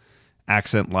no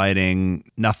accent lighting,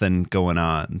 nothing going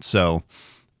on. So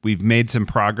we've made some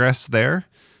progress there.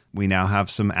 We now have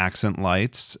some accent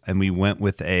lights, and we went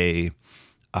with a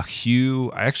Hue.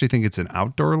 I actually think it's an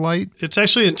outdoor light. It's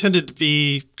actually intended to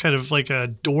be kind of like a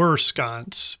door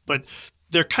sconce, but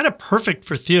they're kind of perfect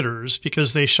for theaters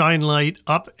because they shine light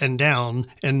up and down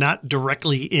and not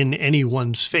directly in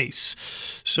anyone's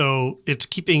face. So it's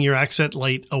keeping your accent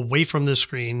light away from the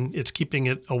screen. It's keeping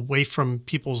it away from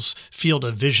people's field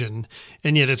of vision.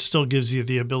 And yet it still gives you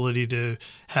the ability to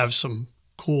have some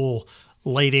cool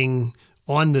lighting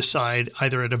on the side,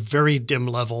 either at a very dim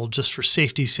level, just for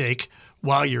safety's sake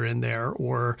while you're in there,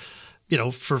 or,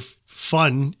 for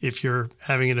fun if you're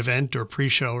having an event or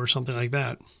pre-show or something like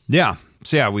that. Yeah.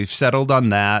 So yeah, we've settled on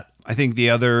that. I think the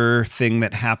other thing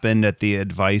that happened at the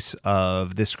advice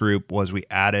of this group was we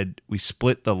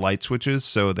split the light switches.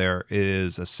 So there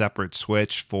is a separate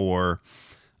switch for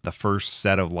the first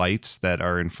set of lights that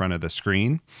are in front of the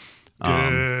screen.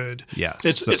 Good. Yes.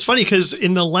 It's funny because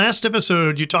in the last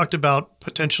episode, you talked about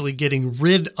potentially getting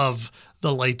rid of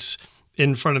the lights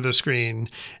in front of the screen.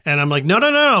 And I'm like,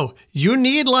 no. You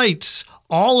need lights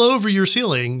all over your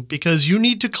ceiling because you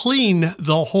need to clean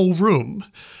the whole room.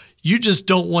 You just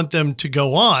don't want them to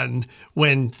go on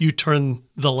when you turn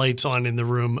the lights on in the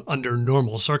room under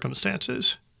normal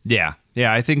circumstances. Yeah.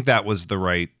 I think that was the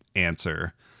right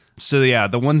answer. So yeah,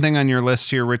 the one thing on your list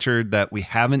here, Richard, that we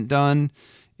haven't done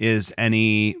is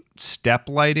any step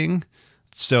lighting.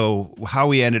 So how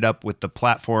we ended up with the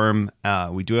platform,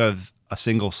 we do have a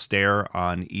single stair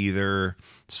on either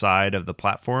side of the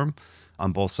platform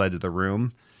on both sides of the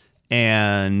room.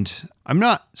 And I'm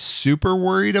not super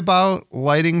worried about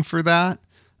lighting for that.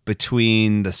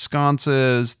 Between the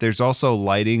sconces, there's also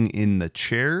lighting in the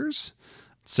chairs.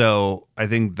 So I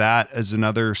think that is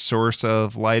another source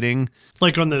of lighting.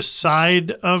 Like on the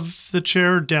side of the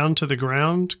chair down to the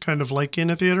ground, kind of like in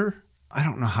a theater? I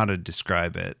don't know how to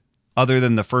describe it. Other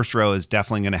than the first row is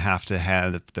definitely going to have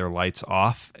their lights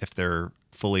off if they're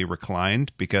fully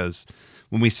reclined, because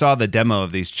when we saw the demo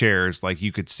of these chairs, like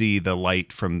you could see the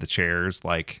light from the chairs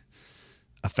like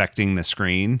affecting the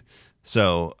screen.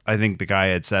 So I think the guy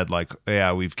had said like,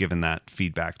 yeah, we've given that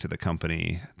feedback to the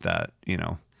company that,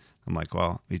 I'm like,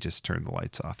 well, we just turned the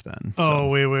lights off then. Oh,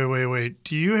 wait.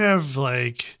 Do you have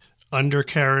like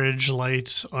undercarriage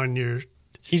lights on your...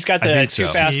 He's got the Too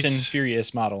so. Fast and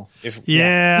Furious model.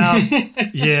 Yeah.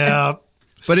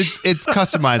 But it's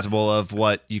customizable of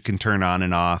what you can turn on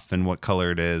and off and what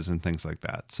color it is and things like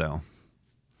that. So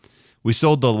we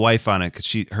sold the wife on it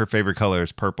because her favorite color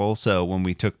is purple. So when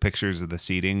we took pictures of the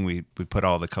seating, we put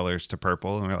all the colors to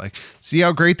purple, and we're like, see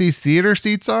how great these theater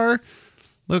seats are?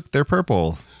 Look, they're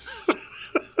purple.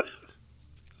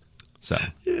 So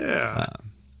Yeah.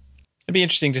 It'd be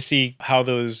interesting to see how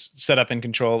those set up and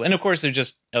control. And of course, they're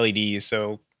just LEDs.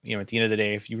 So, at the end of the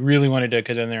day, if you really wanted to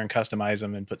get in there and customize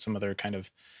them and put some other kind of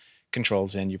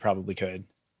controls in, you probably could.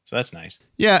 So that's nice.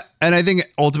 Yeah. And I think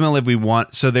ultimately if we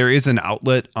want, so there is an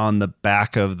outlet on the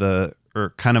back of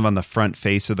or kind of on the front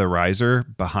face of the riser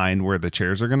behind where the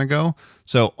chairs are going to go.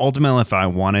 So ultimately, if I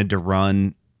wanted to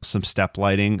run some step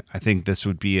lighting, I think this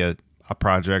would be a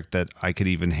project that I could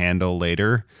even handle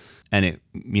later. And it,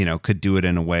 could do it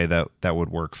in a way that would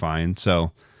work fine.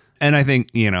 So, and I think,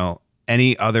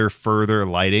 any other further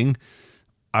lighting,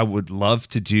 I would love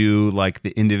to do like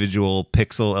the individual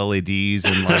pixel LEDs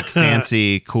and like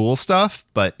fancy cool stuff,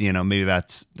 but maybe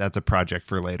that's a project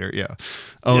for later. Yeah.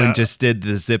 Owen just did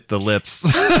the zip the lips.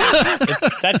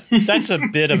 That's a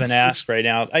bit of an ask right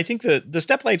now. I think the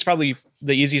step light's probably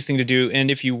the easiest thing to do.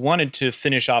 And if you wanted to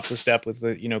finish off the step with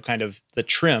the, kind of the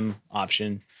trim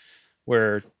option,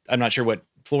 where I'm not sure what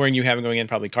flooring you have going in,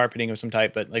 probably carpeting of some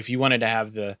type, but like if you wanted to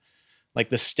have the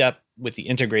step with the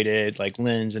integrated like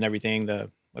lens and everything,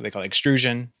 what they call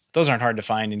extrusion, those aren't hard to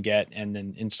find and get and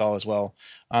then install as well.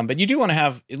 But you do want to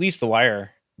have at least the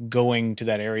wire going to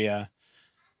that area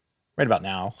right about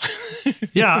now.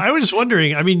 Yeah, I was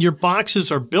wondering, your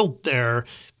boxes are built there.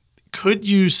 Could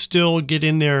you still get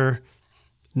in there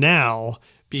now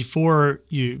before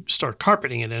you start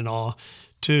carpeting it and all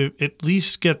to at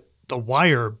least get the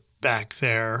wire back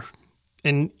there?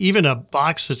 And even a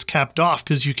box that's capped off,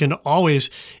 because you can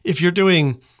always, if you're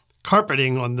doing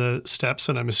carpeting on the steps,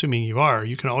 and I'm assuming you are,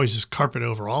 you can always just carpet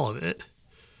over all of it.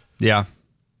 Yeah.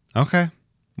 Okay.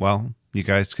 Well, you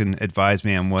guys can advise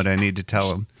me on what I need to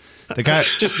tell him. The guy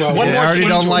Just one more already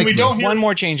don't like me. One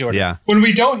more change order. Yeah. When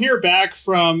we don't hear back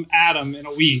from Adam in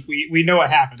a week, we know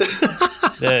what happened.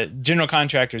 The general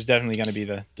contractor is definitely going to be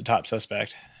the top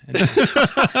suspect.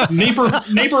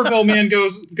 Naperville man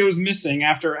goes missing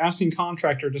after asking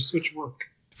contractor to switch work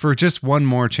for just one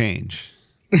more change.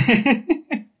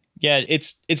 Yeah,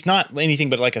 it's not anything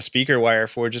but like a speaker wire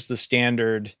for just the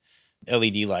standard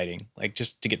LED lighting, like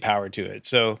just to get power to it.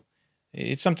 So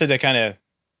it's something to kind of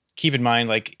keep in mind.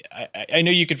 Like I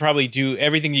know you could probably do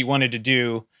everything you wanted to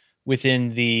do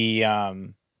within the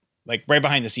like right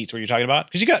behind the seats where you're talking about,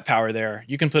 because you got power there.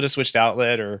 You can put a switched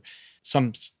outlet or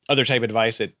some other type of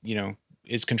device that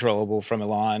is controllable from a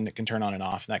lawn that can turn on and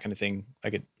off and that kind of thing,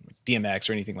 like a DMX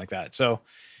or anything like that. So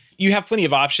you have plenty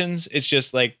of options. It's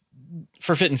just like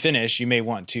for fit and finish, you may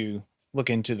want to look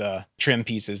into the trim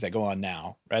pieces that go on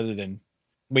now rather than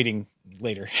waiting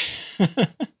later.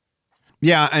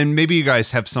 Yeah, and maybe you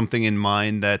guys have something in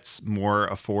mind that's more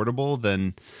affordable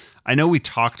than, I know we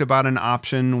talked about an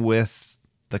option with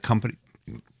the company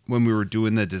when we were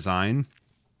doing the design,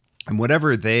 and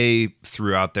whatever they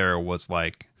threw out there was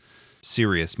like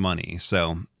serious money.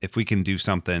 So if we can do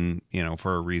something,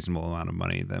 for a reasonable amount of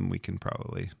money, then we can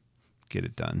probably get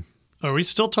it done. Are we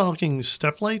still talking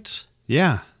step lights?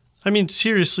 Yeah.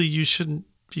 Seriously, you shouldn't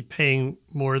be paying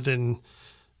more than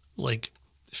like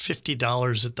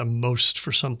 $50 at the most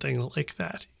for something like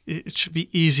that. It should be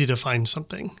easy to find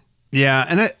something. Yeah,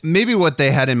 and maybe what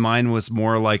they had in mind was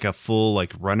more like a full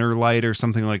like runner light or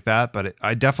something like that. But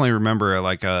I definitely remember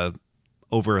like a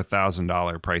over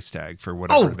 $1,000 price tag for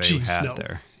whatever had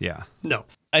there. Yeah, no,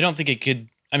 I don't think it could.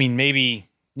 Maybe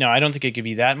no, I don't think it could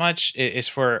be that much. It's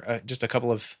for just a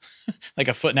couple of like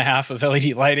a foot and a half of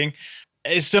LED lighting.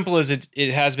 As simple as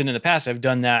it has been in the past, I've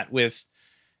done that with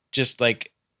just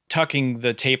like tucking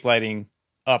the tape lighting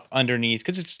up underneath,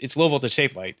 because it's low voltage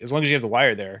tape light. As long as you have the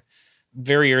wire there.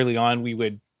 Very early on, we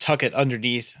would tuck it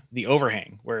underneath the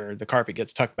overhang where the carpet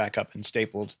gets tucked back up and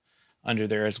stapled under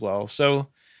there as well. So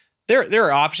there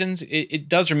are options. It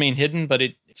does remain hidden, but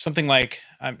it's something like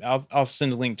I'll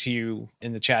send a link to you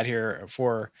in the chat here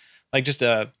for like just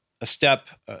a step,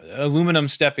 aluminum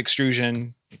step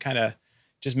extrusion. It kind of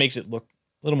just makes it look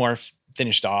a little more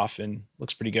finished off and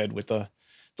looks pretty good with the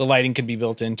lighting can be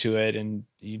built into it, and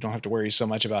you don't have to worry so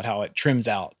much about how it trims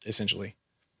out essentially.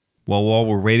 Well, while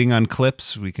we're waiting on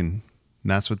clips, we can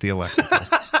mess with the electrical.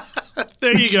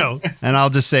 There you go. And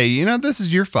I'll just say, this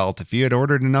is your fault. If you had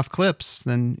ordered enough clips,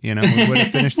 then, we would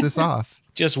have finished this off.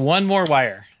 Just one more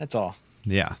wire. That's all.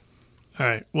 Yeah. All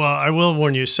right. Well, I will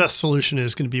warn you, Seth's solution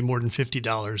is going to be more than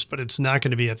 $50, but it's not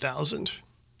going to be $1,000.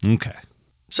 Okay.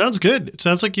 Sounds good. It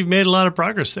sounds like you've made a lot of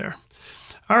progress there.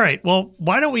 All right. Well,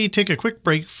 why don't we take a quick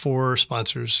break for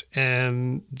sponsors,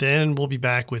 and then we'll be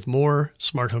back with more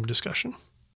smart home discussion.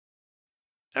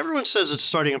 Everyone says that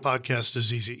starting a podcast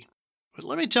is easy. But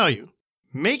let me tell you,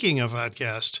 making a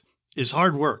podcast is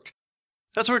hard work.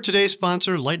 That's where today's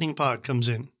sponsor, Lightning Pod, comes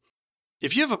in.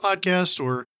 If you have a podcast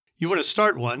or you want to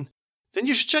start one, then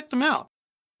you should check them out.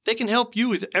 They can help you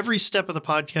with every step of the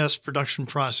podcast production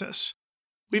process.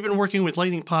 We've been working with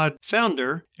Lightning Pod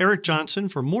founder, Eric Johnson,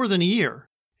 for more than a year,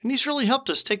 and he's really helped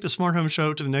us take the Smart Home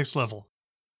Show to the next level.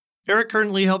 Eric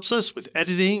currently helps us with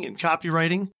editing and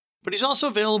copywriting, but he's also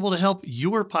available to help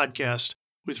your podcast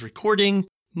with recording,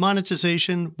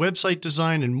 monetization, website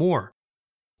design, and more.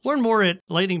 Learn more at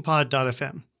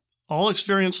lightningpod.fm. All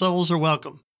experience levels are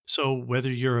welcome, so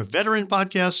whether you're a veteran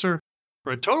podcaster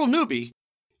or a total newbie,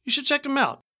 you should check him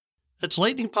out. That's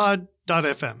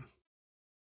lightningpod.fm.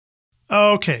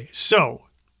 Okay, so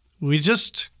we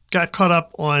just got caught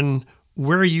up on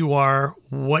where you are,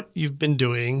 what you've been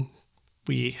doing.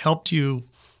 We helped you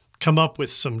come up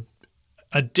with some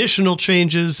additional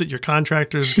changes that your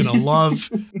contractor is going to love.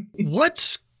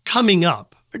 What's coming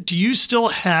up? Do you still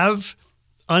have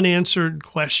unanswered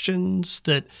questions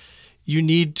that you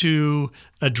need to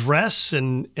address?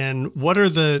 And what are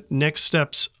the next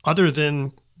steps other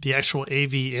than the actual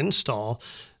AV install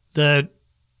that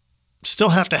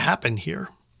still have to happen here?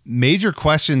 Major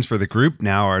questions for the group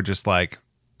now are just like,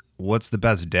 what's the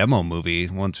best demo movie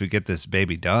once we get this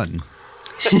baby done?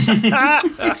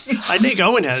 I think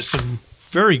Owen has some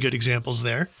very good examples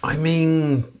there. I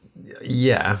mean,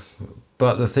 yeah.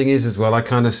 But the thing is as well, I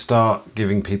kind of start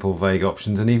giving people vague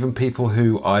options, and even people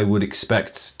who I would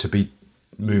expect to be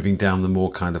moving down the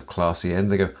more kind of classy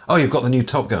end, they go, oh, you've got the new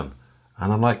Top Gun.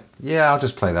 And I'm like, yeah, I'll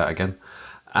just play that again.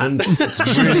 And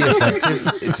it's really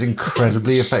effective. It's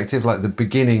incredibly effective. Like the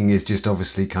beginning is just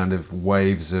obviously kind of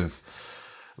waves of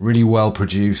really well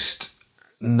produced,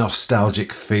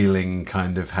 nostalgic feeling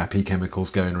kind of happy chemicals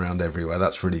going around everywhere.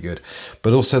 That's really good.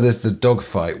 But also there's the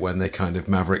dogfight when they kind of,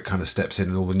 Maverick kind of steps in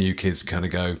and all the new kids kind of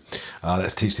go,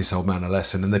 let's teach this old man a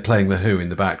lesson. And they're playing The Who in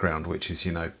the background, which is,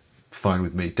 fine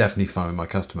with me. Definitely fine with my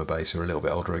customer base who are a little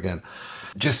bit older again.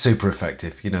 Just super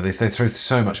effective. They throw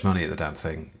so much money at the damn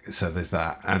thing. So there's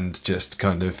that. And just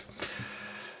kind of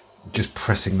just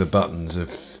pressing the buttons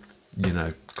of,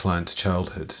 client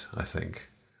childhood, I think.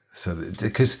 So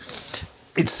because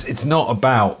it's not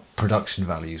about production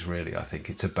values, really. I think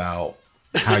it's about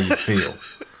how you feel.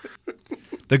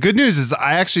 The good news is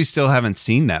I actually still haven't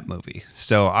seen that movie.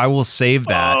 So I will save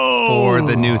that for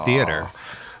the new theater.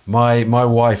 My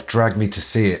wife dragged me to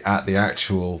see it at the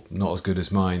actual, not as good as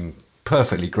mine,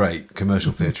 perfectly great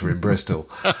commercial theatre in Bristol,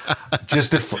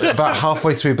 just before, about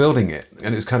halfway through building it,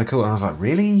 and it was kind of cool. And I was like,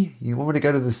 "Really? You want me to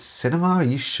go to the cinema? Are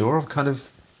you sure?" I've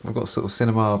got sort of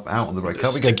cinema out on the road.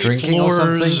 Can't we go drinking or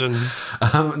something?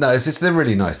 No, they're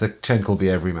really nice. They're a chain called The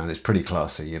Everyman. It's pretty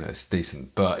classy. It's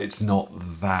decent, but it's not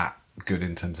that good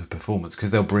in terms of performance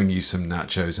because they'll bring you some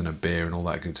nachos and a beer and all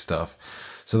that good stuff.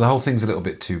 So the whole thing's a little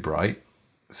bit too bright.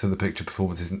 So the picture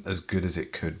performance isn't as good as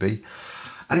it could be.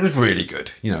 And it was really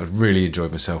good. I really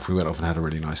enjoyed myself. We went off and had a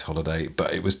really nice holiday,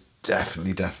 but it was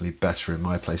definitely better in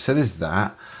my place. So there's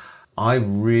that. I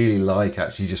really like,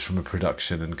 actually, just from a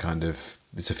production and kind of,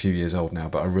 it's a few years old now,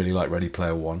 but I really like Ready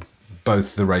Player One.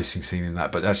 Both the racing scene in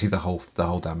that, but actually the whole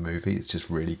damn movie is just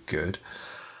really good.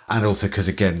 And also because,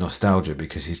 again, nostalgia,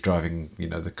 because he's driving,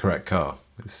 the correct car.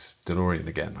 It's DeLorean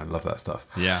again. I love that stuff.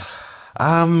 Yeah.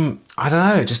 I don't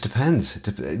know. It just depends.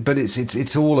 But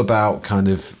it's all about kind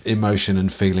of emotion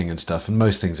and feeling and stuff. And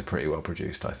most things are pretty well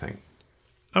produced, I think.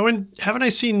 Owen, haven't I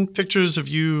seen pictures of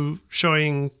you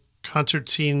showing concert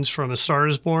scenes from A Star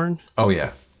Is Born? Oh,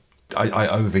 yeah. I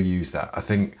overuse that. I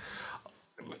think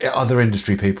other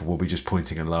industry people will be just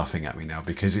pointing and laughing at me now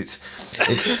because it's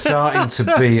starting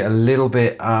to be a little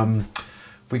bit...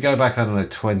 if we go back,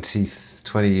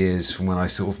 20 years from when I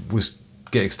sort of was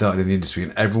getting started in the industry,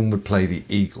 and everyone would play the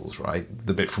Eagles, right?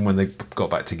 The bit from when they got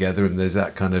back together, and there's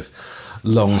that kind of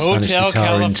long Spanish guitar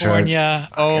California.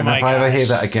 intro. Oh, and my if I ever gosh. hear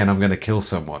that again, I'm going to kill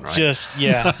someone, right? Just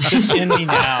end me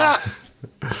now.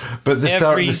 But the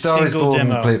Star Is Born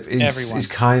demo, clip is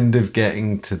kind of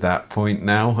getting to that point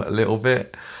now a little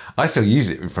bit. I still use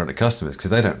it in front of customers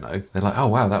because they don't know. They're like, "Oh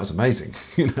wow, that was amazing!"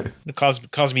 It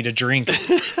caused me to drink.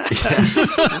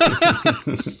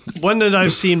 One that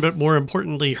I've seen, but more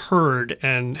importantly heard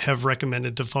and have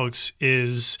recommended to folks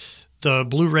is the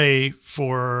Blu-ray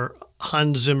for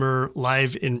Hans Zimmer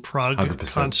Live in Prague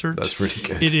 100%. concert. That's really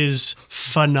good. It is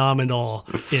phenomenal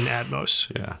in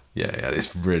Atmos. Yeah,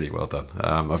 it's really well done.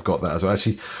 I've got that as well.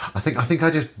 Actually, I think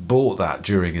I just bought that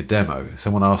during a demo.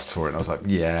 Someone asked for it, and I was like,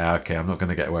 yeah, okay, I'm not going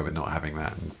to get away with not having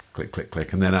that. And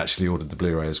click, and then actually ordered the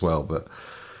Blu-ray as well. But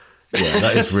yeah,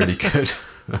 that is really good.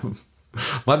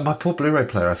 My poor Blu-ray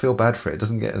player, I feel bad for it. It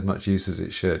doesn't get as much use as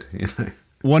it should, you know.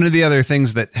 One of the other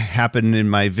things that happened in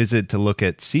my visit to look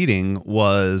at seating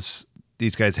was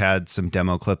these guys had some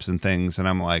demo clips and things, and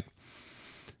I'm like,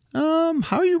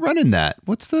 how are you running that?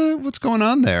 What's going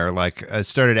on there? Like, I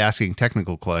started asking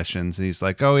technical questions, and he's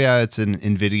like, oh yeah, it's an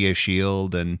NVIDIA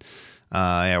Shield, and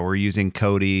yeah, we're using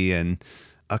Kodi. And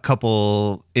a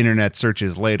couple internet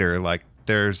searches later, like,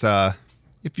 there's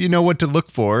if you know what to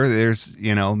look for, there's,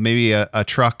 you know, maybe a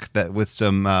truck that with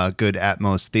some good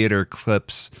Atmos theater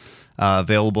clips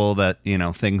available that, you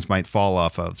know, things might fall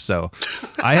off of. So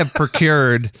I have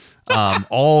procured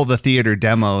all the theater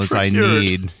demos I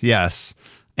need. Yes.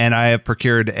 And I have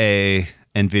procured a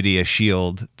NVIDIA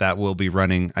Shield that will be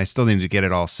running. I still need to get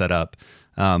it all set up.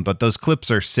 But those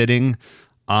clips are sitting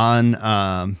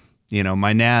on, you know,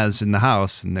 my NAS in the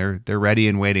house, and they're ready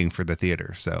and waiting for the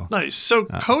theater. So nice. So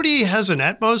Kodi has an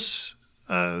Atmos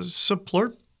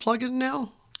support plugin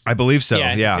now? I believe so.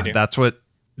 Yeah.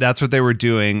 That's what they were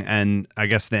doing. And I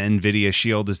guess the NVIDIA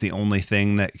Shield is the only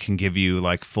thing that can give you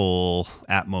like full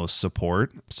Atmos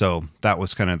support. So that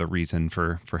was kind of the reason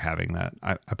for having that.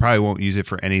 I probably won't use it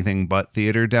for anything but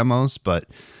theater demos, but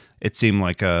it seemed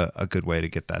like a good way to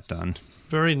get that done.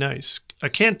 Very nice. I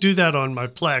can't do that on my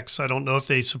Plex. I don't know if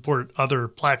they support other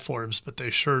platforms, but they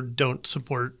sure don't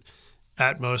support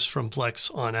Atmos from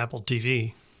Plex on Apple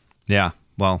TV. Yeah.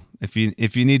 Well, if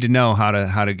you need to know how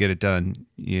to get it done,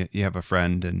 you have a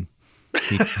friend, and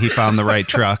he found the right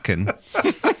truck. And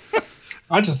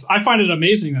I find it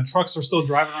amazing that trucks are still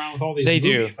driving around with all these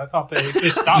movies. I thought they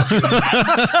stopped doing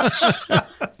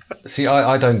that. See,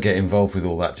 I don't get involved with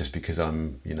all that just because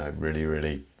I'm, you know, really,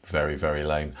 really very, very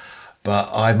lame.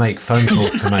 But I make phone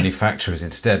calls to manufacturers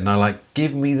instead, and I like,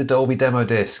 give me the Dolby demo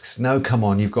discs. No, come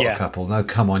on, you've got a couple. No,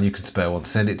 come on, you can spare one.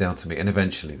 Send it down to me, and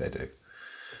eventually they do.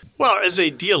 Well, as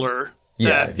a dealer,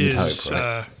 that is, hope,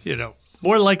 right? You know,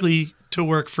 more likely to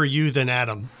work for you than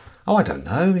Adam. Oh, I don't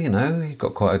know. You know, you've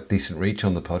got quite a decent reach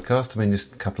on the podcast. I mean,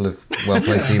 just a couple of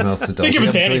well-placed emails to Dolby. Give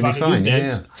it to anybody these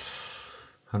days.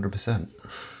 100%.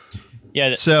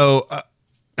 Yeah. So,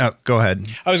 go ahead.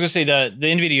 I was going to say the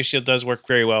NVIDIA Shield does work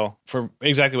very well for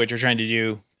exactly what you're trying to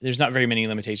do. There's not very many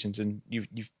limitations, and you've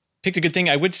picked a good thing.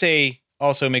 I would say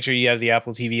also make sure you have the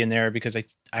Apple TV in there, because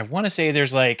I want to say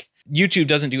there's like YouTube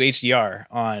doesn't do HDR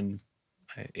on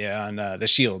the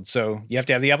Shield, so you have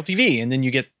to have the Apple TV, and then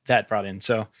you get that brought in.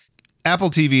 So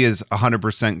Apple TV is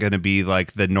 100% going to be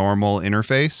like the normal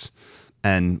interface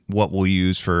and what we'll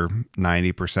use for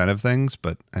 90% of things.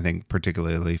 But I think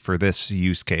particularly for this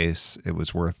use case, it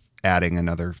was worth adding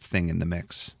another thing in the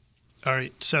mix. All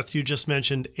right, Seth, you just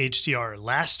mentioned HDR.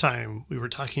 Last time we were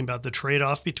talking about the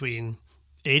trade-off between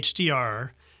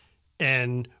HDR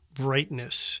and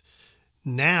brightness.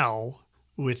 Now,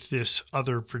 with this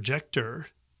other projector,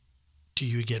 do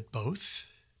you get both?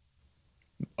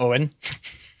 Owen?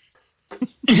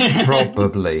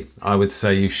 Probably. I would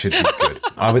say you should be good.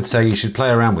 I would say you should play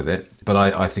around with it, but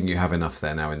I think you have enough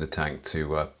there now in the tank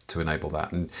to enable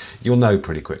that, and you'll know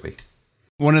pretty quickly.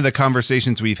 One of the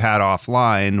conversations we've had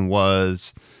offline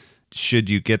was, should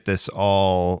you get this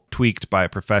all tweaked by a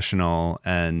professional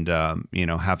and, you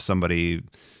know, have somebody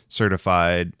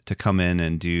certified to come in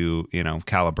and do, you know,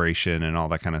 calibration and all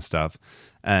that kind of stuff.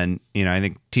 And, you know, I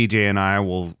think TJ and I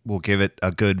will give it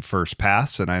a good first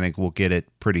pass, and I think we'll get it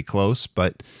pretty close.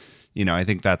 But, you know, I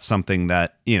think that's something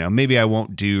that, you know, maybe I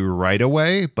won't do right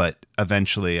away, but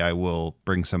eventually I will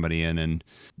bring somebody in and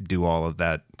do all of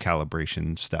that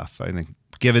calibration stuff. I think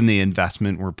given the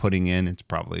investment we're putting in, it's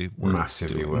probably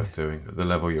massively worth doing at the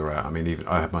level you're at. I mean, even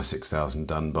I had my 6000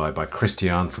 done by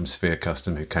Christian from Sphere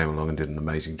Custom, who came along and did an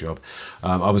amazing job.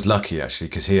 I was lucky actually,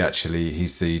 because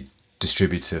he's the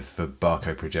distributor for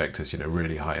Barco projectors, you know,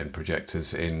 really high-end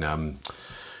projectors in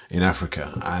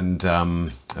Africa, and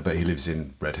but he lives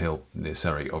in Red Hill near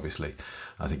Surrey, obviously.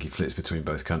 I think he flits between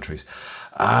both countries.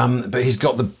 But he's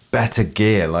got the better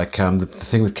gear. Like the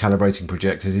thing with calibrating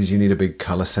projectors is you need a big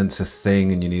color sensor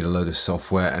thing, and you need a load of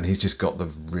software, and he's just got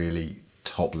the really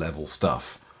top level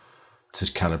stuff to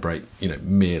calibrate, you know,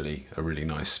 merely a really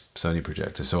nice Sony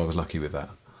projector. So I was lucky with that.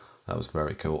 That was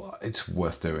very cool. It's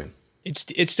worth doing.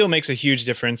 It still makes a huge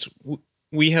difference.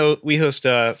 We host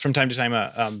from time to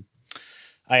time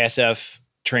ISF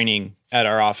training at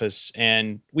our office,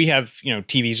 and we have, you know,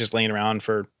 TVs just laying around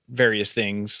for various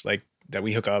things like that.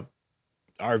 We hook up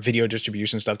our video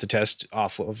distribution stuff to test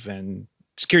off of, and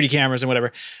security cameras and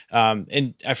whatever.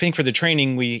 And I think for the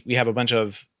training, we have a bunch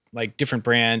of like different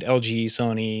brand, LG,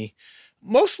 Sony,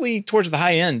 mostly towards the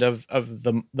high end of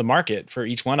the market for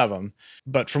each one of them.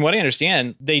 But from what I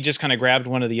understand, they just kind of grabbed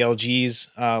one of the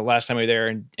LGs last time we were there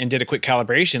and did a quick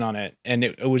calibration on it. And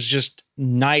it was just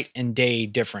night and day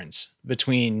difference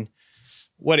between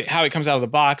how it comes out of the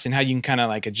box and how you can kind of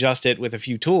like adjust it with a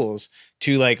few tools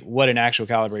to like what an actual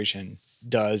calibration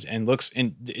does and looks.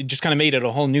 And it just kind of made it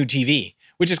a whole new TV,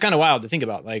 which is kind of wild to think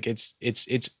about. Like it's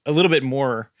a little bit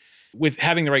more with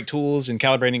having the right tools and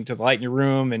calibrating to the light in your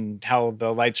room and how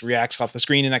the lights reacts off the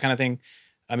screen and that kind of thing.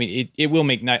 I mean, it will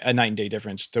make a night and day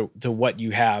difference to what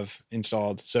you have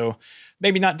installed. So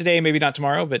maybe not today, maybe not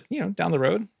tomorrow, but down the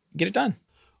road, get it done.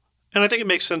 And I think it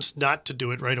makes sense not to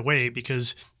do it right away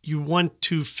because you want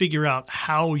to figure out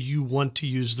how you want to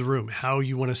use the room, how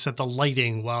you want to set the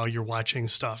lighting while you're watching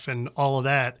stuff and all of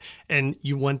that. And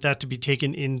you want that to be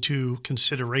taken into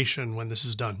consideration when this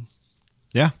is done.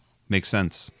 Yeah, makes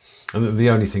sense. And the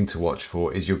only thing to watch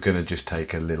for is you're going to just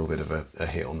take a little bit of a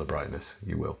hit on the brightness.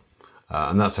 You will.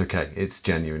 And that's okay. It's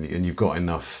genuine. And you've got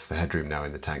enough headroom now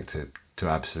in the tank to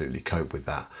absolutely cope with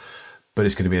that. But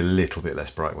it's going to be a little bit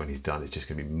less bright when he's done. It's just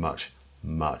going to be much,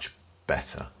 much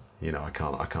better. I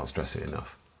can't stress it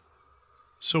enough.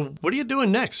 So what are you doing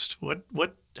next? What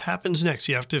happens next?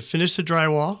 You have to finish the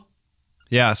drywall.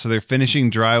 Yeah, so they're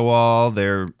finishing drywall.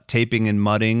 They're taping and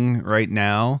mudding right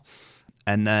now.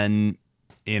 And then,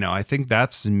 I think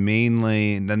that's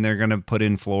mainly, then they're going to put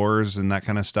in floors and that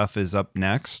kind of stuff is up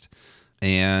next.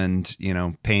 And,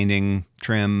 painting,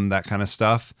 trim, that kind of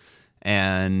stuff.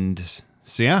 And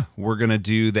so, yeah, we're going to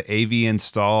do the AV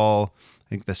install, I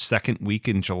think the second week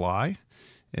in July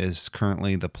is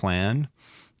currently the plan.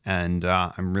 And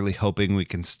I'm really hoping we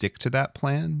can stick to that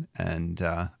plan. And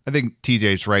I think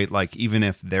TJ's right. Like, even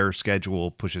if their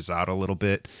schedule pushes out a little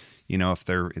bit, if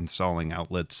they're installing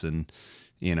outlets and,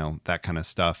 that kind of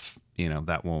stuff,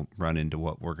 that won't run into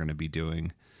what we're going to be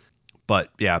doing. But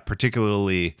yeah,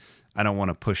 particularly, I don't want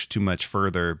to push too much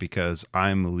further because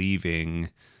I'm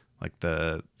leaving like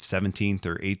the 17th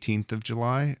or 18th of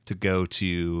July to go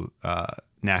to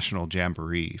National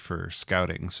Jamboree for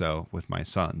scouting. So with my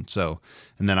son. So,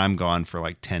 and then I'm gone for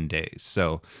like 10 days.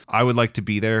 So I would like to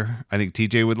be there. I think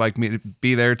TJ would like me to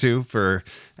be there too for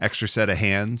extra set of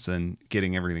hands and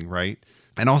getting everything right.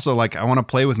 And also, like, I want to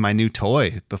play with my new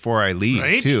toy before I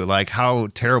leave, too. Like, how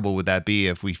terrible would that be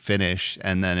if we finish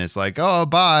and then it's like, oh,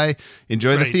 bye.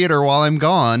 Enjoy the theater while I'm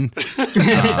gone.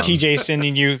 TJ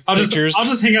sending you pictures. I'll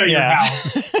just hang out at your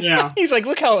house. Yeah. He's like,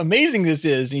 look how amazing this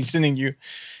is. And he's sending you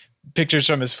pictures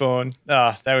from his phone.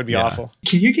 That would be awful.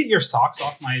 Can you get your socks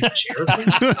off my chair, please?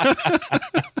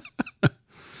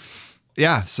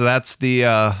 Yeah, so that's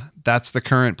the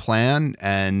current plan.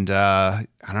 And I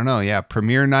don't know. Yeah.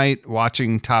 Premiere night,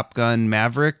 watching Top Gun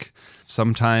Maverick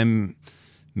sometime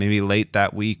maybe late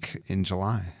that week in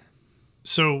July.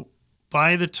 So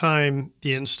by the time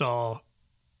the install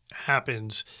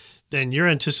happens, then you're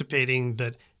anticipating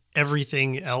that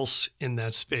everything else in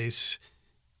that space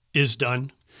is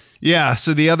done. Yeah.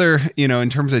 So the other, in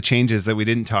terms of changes that we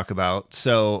didn't talk about.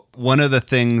 So one of the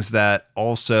things that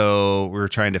also we were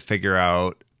trying to figure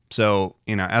out. So,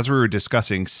 as we were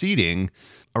discussing seating,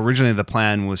 originally the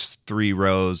plan was 3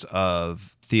 rows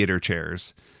of theater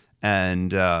chairs.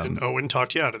 And Owen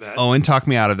talked you out of that. Owen talked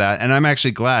me out of that. And I'm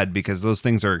actually glad because those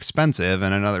things are expensive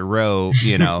and another row,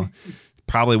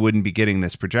 probably wouldn't be getting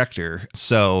this projector.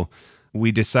 So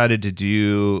we decided to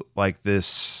do like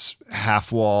this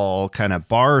half wall kind of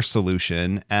bar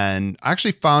solution. And I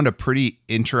actually found a pretty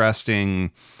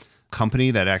interesting company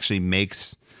that actually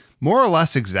makes more or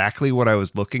less exactly what I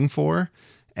was looking for.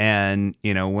 And,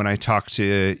 when I talked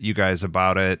to you guys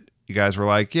about it, you guys were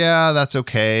like, yeah, that's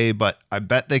okay, but I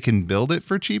bet they can build it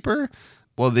for cheaper.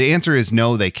 Well, the answer is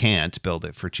no, they can't build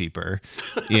it for cheaper.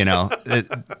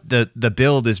 The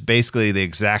build is basically the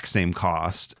exact same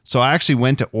cost. So I actually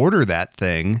went to order that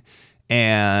thing.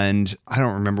 And I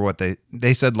don't remember what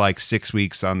they said, like 6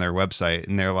 weeks on their website.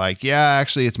 And they're like, yeah,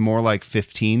 actually, it's more like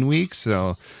 15 weeks.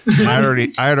 So I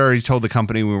had already told the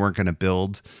company we weren't going to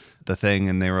build the thing.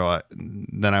 And they were like,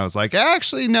 then I was like,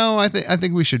 actually, no, I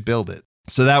think we should build it.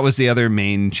 So that was the other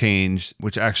main change,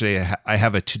 which actually I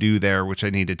have a to-do there, which I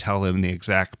need to tell him the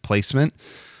exact placement.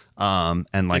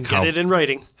 And like get it in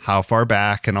writing, how far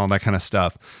back and all that kind of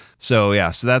stuff. So yeah,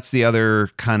 so that's the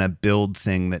other kind of build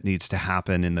thing that needs to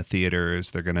happen in the theaters.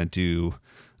 They're going to do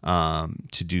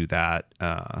that.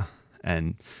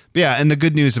 And the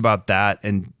good news about that,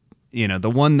 and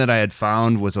the one that I had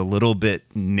found was a little bit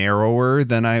narrower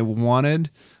than I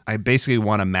wanted. I basically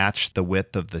want to match the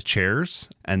width of the chairs.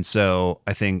 And so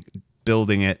I think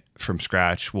building it from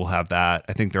scratch. We'll have that.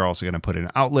 I think they're also going to put an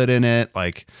outlet in it.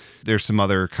 Like there's some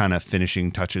other kind of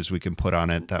finishing touches we can put on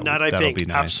it. That'll be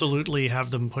nice. Absolutely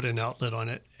have them put an outlet on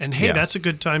it. And hey, that's a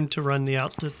good time to run the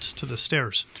outlets to the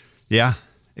stairs. Yeah,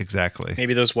 exactly.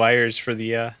 Maybe those wires for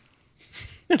the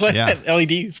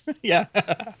LEDs. Yeah.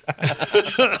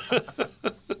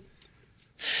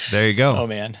 There you go. Oh,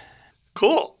 man.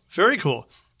 Cool. Very cool.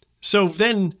 So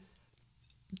then,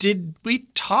 did we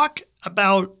talk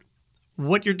about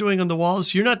what you're doing on the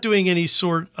walls? You're not doing any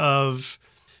sort of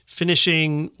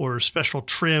finishing or special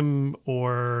trim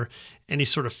or any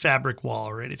sort of fabric wall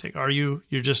or anything, are you?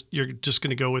 You're just going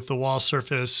to go with the wall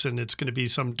surface and it's going to be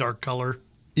some dark color?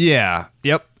 Yeah.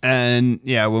 Yep. And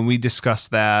yeah, when we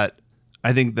discussed that,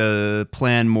 I think the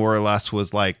plan more or less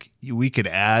was like we could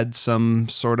add some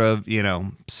sort of,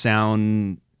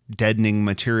 sound deadening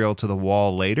material to the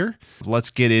wall later. Let's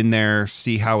get in there,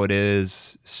 see how it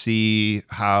is, see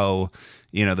how,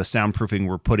 the soundproofing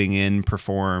we're putting in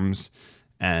performs,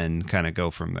 and kind of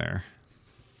go from there.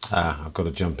 I've got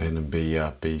to jump in and be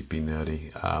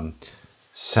nerdy.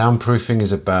 Soundproofing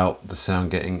is about the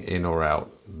sound getting in or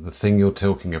out. The thing you're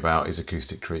talking about is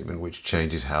acoustic treatment, which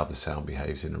changes how the sound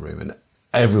behaves in a room. And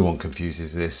everyone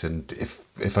confuses this. And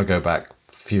if I go back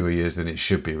fewer years than it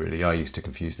should be, really, I used to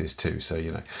confuse this too. So,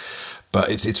 but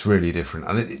it's really different.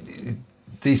 And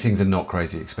these things are not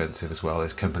crazy expensive as well.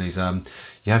 There's companies,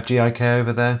 you have GIK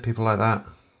over there, people like that?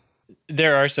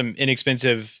 There are some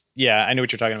inexpensive, I know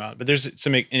what you're talking about, but there's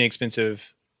some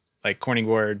inexpensive, like Corning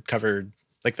board covered,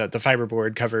 like the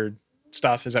fiberboard covered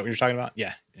stuff. Is that what you're talking about?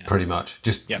 Yeah. Pretty much.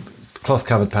 Just cloth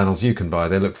covered panels you can buy.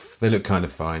 They look kind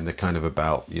of fine. They're kind of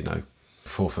about,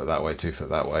 4 foot that way, 2 foot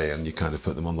that way, and you kind of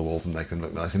put them on the walls and make them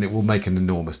look nice. And it will make an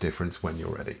enormous difference when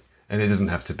you're ready. And it doesn't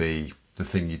have to be the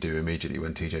thing you do immediately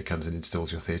when TJ comes and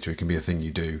installs your theatre. It can be a thing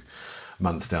you do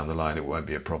months down the line. It won't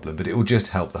be a problem, but it will just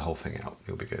help the whole thing out.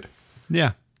 It'll be good.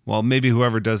 Yeah. Well, maybe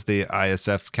whoever does the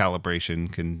ISF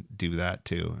calibration can do that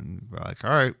too. And we're like,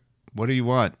 all right, what do you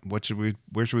want? Where should we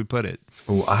put it?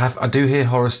 Oh, I do hear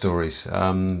horror stories,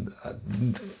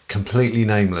 completely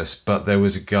nameless, but there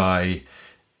was a guy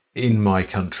in my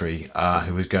country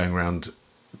who was going around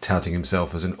touting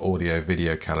himself as an audio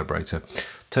video calibrator.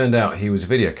 Turned out he was a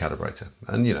video calibrator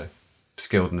and,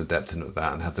 skilled and adept at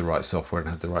that and had the right software and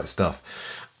had the right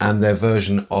stuff. And their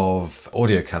version of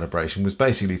audio calibration was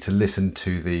basically to listen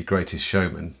to The Greatest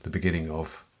Showman, the beginning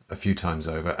of, a few times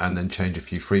over, and then change a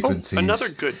few frequencies. Another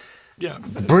good,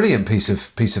 brilliant piece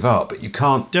of art. But you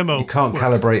can't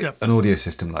calibrate Yep. an audio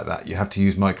system like that. You have to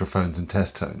use microphones and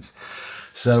test tones.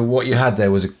 So what you had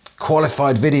there was a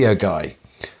qualified video guy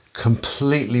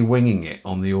completely winging it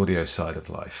on the audio side of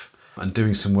life and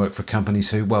doing some work for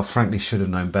companies who, well, frankly, should have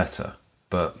known better.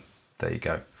 But there you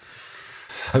go.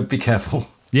 So be careful.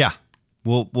 Yeah,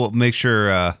 we'll make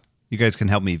sure you guys can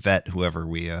help me vet whoever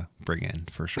we bring in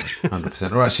for sure.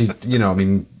 100%. Or actually,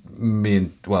 me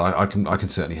and I can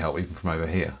certainly help even from over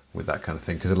here with that kind of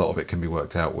thing because a lot of it can be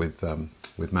worked out with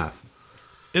math.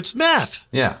 It's math.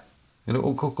 Yeah,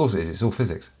 of course it is. It's all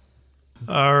physics.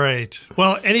 All right.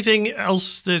 Well, anything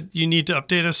else that you need to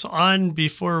update us on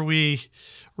before we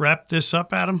wrap this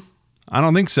up, Adam? I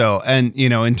don't think so. And,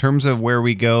 in terms of where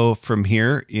we go from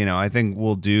here, I think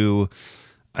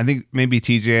maybe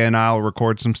TJ and I'll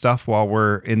record some stuff while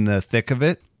we're in the thick of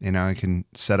it. I can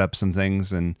set up some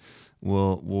things and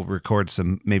we'll record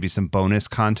some bonus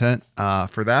content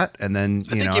for that. And then,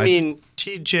 I think you mean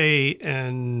TJ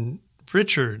and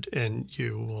Richard and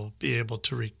you will be able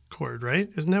to record, right?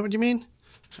 Isn't that what you mean?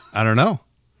 I don't know.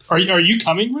 Are you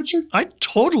coming, Richard? I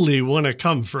totally want to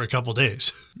come for a couple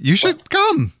days. You should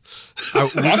come.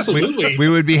 Absolutely. We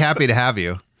would be happy to have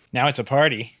you. Now it's a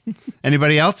party.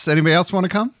 Anybody else want to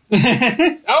come?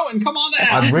 Oh, and come on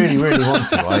out. I really, really want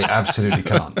to. I absolutely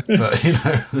can't.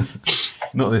 But,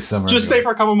 not this summer. Just stay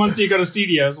for a couple months so you go to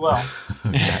CEDIA as well.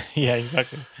 Yeah,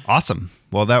 exactly. Awesome.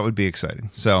 Well, that would be exciting.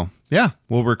 So, yeah,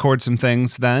 we'll record some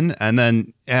things then. And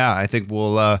then, I think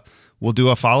we'll do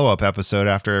a follow-up episode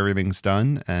after everything's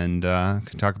done and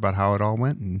can talk about how it all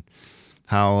went and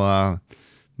how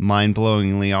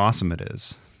mind-blowingly awesome it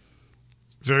is.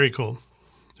 Very cool.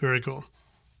 Very cool.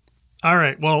 All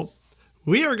right. Well,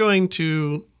 we are going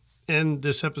to end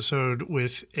this episode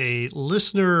with a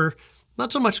listener,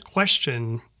 not so much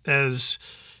question as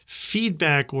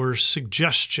feedback or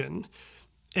suggestion.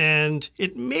 And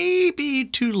it may be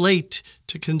too late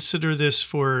to consider this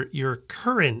for your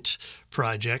current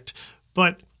project,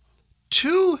 but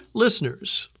 2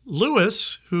 listeners,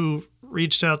 Lewis, who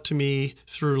reached out to me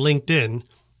through LinkedIn,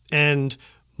 and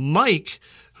Mike,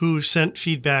 who sent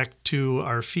feedback to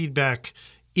our feedback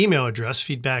email address,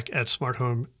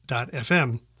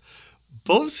 feedback@smarthome.fm.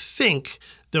 both think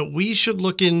that we should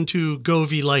look into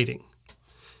Govee lighting.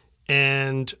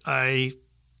 And I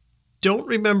don't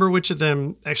remember which of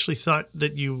them actually thought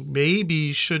that you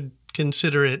maybe should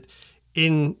consider it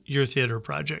in your theater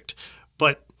project.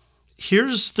 But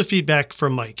here's the feedback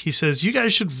from Mike. He says, you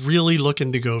guys should really look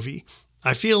into Govee.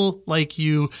 I feel like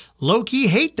you low-key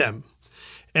hate them.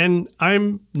 And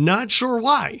I'm not sure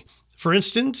why. For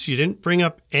instance, you didn't bring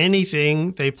up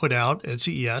anything they put out at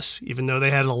CES, even though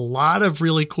they had a lot of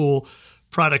really cool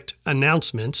product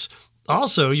announcements.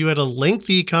 Also, you had a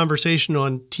lengthy conversation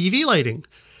on TV lighting.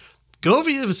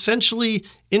 Govee essentially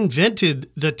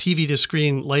invented the TV to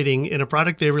screen lighting in a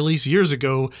product they released years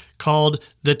ago called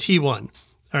the T1. All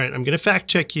right, I'm going to fact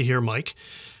check you here, Mike.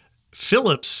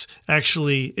 Philips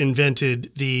actually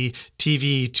invented the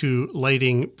TV to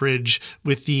lighting bridge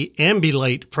with the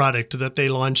Ambilight product that they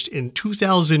launched in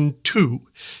 2002.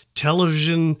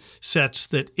 Television sets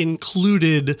that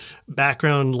included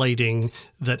background lighting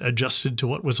that adjusted to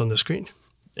what was on the screen.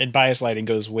 And bias lighting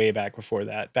goes way back before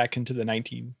that, back into the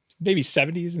maybe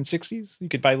 70s and 60s. You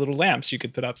could buy little lamps you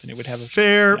could put up and it would have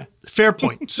a... Fair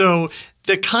point. So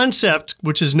the concept,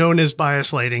 which is known as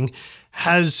bias lighting,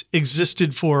 has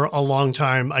existed for a long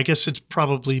time. I guess it's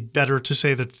probably better to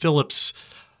say that Philips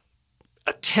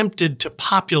attempted to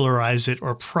popularize it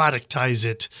or productize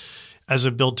it as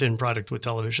a built-in product with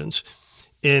televisions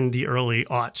in the early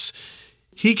aughts.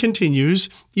 He continues,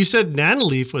 you said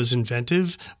Nanoleaf was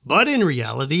inventive, but in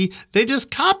reality, they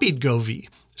just copied Govee.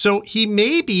 So he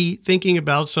may be thinking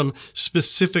about some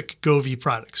specific Govee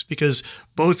products because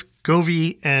both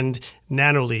Govee and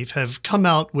Nanoleaf have come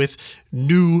out with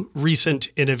new, recent,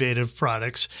 innovative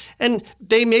products, and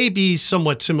they may be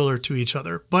somewhat similar to each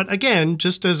other. But again,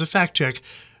 just as a fact check,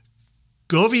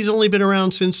 Govee's only been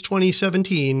around since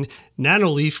 2017.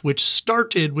 Nanoleaf, which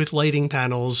started with lighting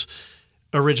panels,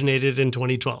 originated in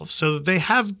 2012. So they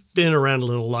have been around a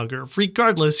little longer.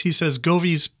 Regardless, he says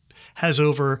Govee's has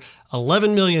over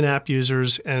 11 million app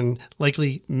users and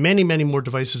likely many, many more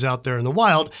devices out there in the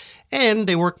wild. And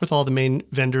they work with all the main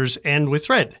vendors and with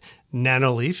Thread.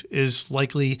 Nanoleaf is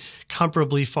likely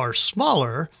comparably far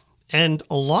smaller. And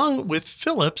along with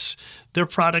Philips, their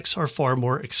products are far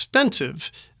more expensive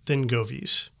than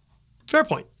Govee's. Fair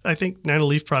point. I think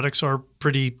Nanoleaf products are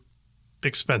pretty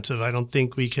expensive. I don't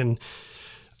think we can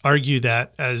argue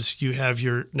that, as you have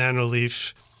your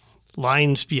Nanoleaf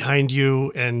lines behind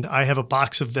you, and I have a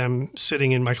box of them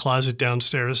sitting in my closet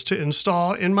downstairs to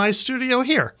install in my studio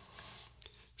here.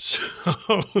 So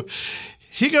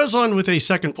he goes on with a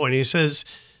second point. He says,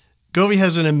 Govee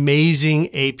has an amazing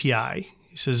API.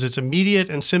 He says it's immediate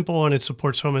and simple, and it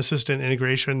supports Home Assistant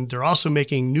integration. They're also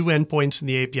making new endpoints in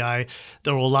the API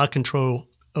that will allow control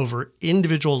over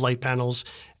individual light panels.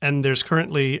 And there's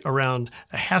currently around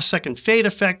a half-second fade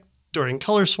effect during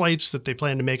color swipes that they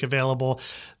plan to make available.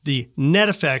 The net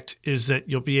effect is that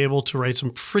you'll be able to write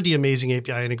some pretty amazing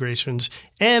API integrations.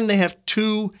 And they have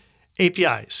two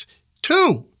APIs.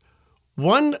 Two!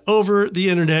 One over the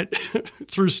internet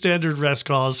through standard REST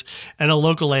calls, and a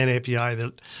local LAN API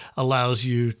that allows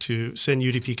you to send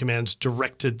UDP commands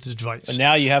direct to the device. But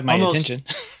now you have my attention.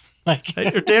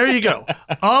 There you go.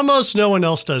 Almost no one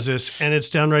else does this, and it's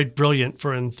downright brilliant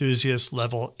for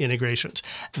enthusiast-level integrations.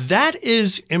 That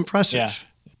is impressive. Yeah.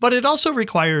 But it also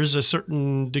requires a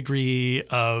certain degree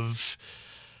of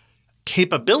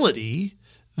capability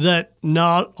that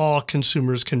not all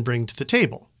consumers can bring to the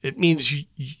table. It means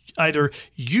either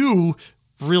you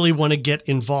really want to get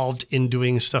involved in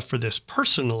doing stuff for this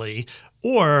personally,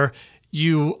 or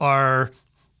you are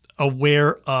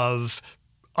aware of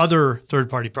other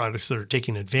third-party products that are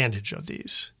taking advantage of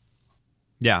these.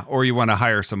 Yeah, or you want to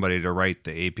hire somebody to write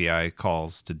the API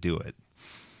calls to do it.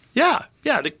 Yeah.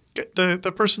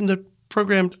 The person that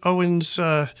programmed Owen's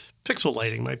pixel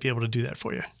lighting might be able to do that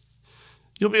for you.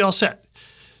 You'll be all set.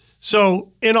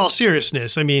 So, in all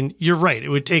seriousness, I mean, you're right. It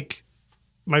would take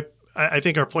I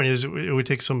think our point is it would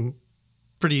take some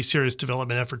pretty serious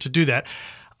development effort to do that.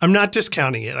 I'm not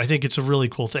discounting it. I think it's a really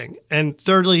cool thing. And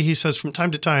thirdly, he says, from time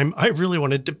to time, I really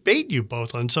want to debate you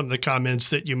both on some of the comments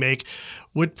that you make.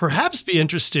 Would perhaps be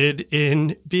interested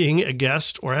in being a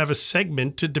guest or have a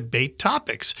segment to debate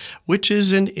topics, which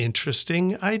is an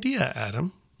interesting idea,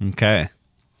 Adam. Okay.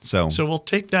 So we'll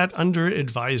take that under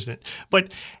advisement.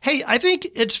 But hey, I think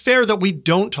it's fair that we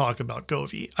don't talk about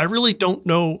Govee. I really don't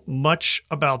know much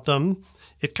about them.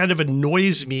 It kind of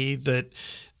annoys me that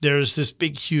there's this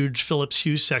big, huge Philips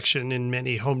Hue section in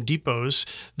many Home Depots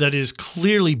that is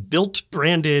clearly built,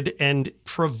 branded, and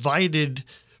provided,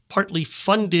 partly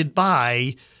funded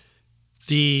by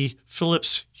the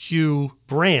Philips Hue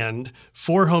brand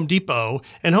for Home Depot,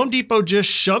 and Home Depot just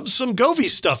shoves some Govee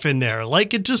stuff in there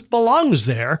like it just belongs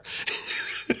there.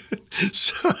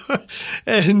 So,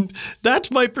 and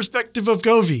that's my perspective of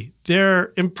Govee.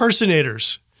 They're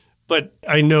impersonators, but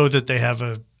I know that they have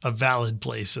a valid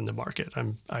place in the market.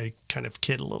 I kind of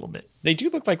kid a little bit. They do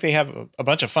look like they have a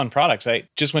bunch of fun products. I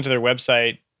just went to their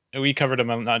website. We covered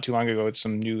them not too long ago with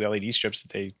some new LED strips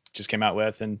that they just came out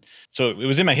with. And so it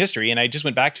was in my history, and I just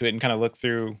went back to it and kind of looked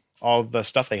through all the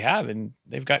stuff they have, and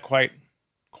they've got quite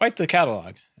the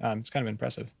catalog. It's kind of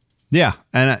impressive. Yeah.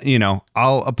 And,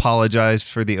 I'll apologize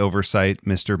for the oversight,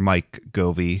 Mr. Mike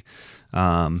Govee.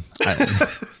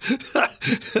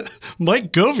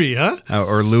 Mike Govee, huh?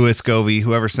 Or Louis Govee,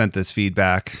 whoever sent this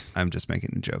feedback. I'm just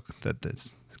making a joke that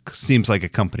this seems like a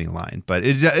company line, but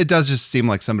it does just seem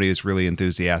like somebody who's really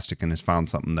enthusiastic and has found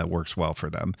something that works well for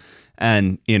them.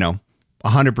 And,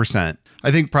 100%.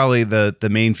 I think probably the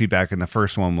main feedback in the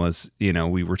first one was,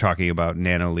 we were talking about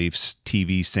Nanoleaf's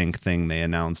TV sync thing they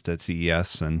announced at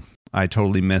CES, and I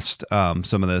totally missed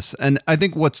some of this. And I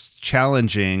think what's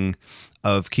challenging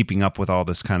of keeping up with all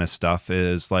this kind of stuff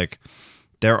is like,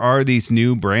 there are these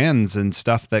new brands and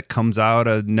stuff that comes out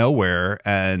of nowhere,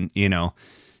 and,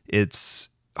 it's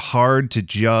hard to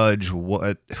judge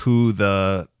who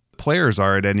the players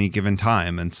are at any given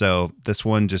time. And so this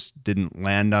one just didn't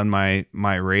land on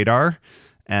my radar.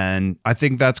 And I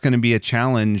think that's going to be a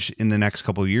challenge in the next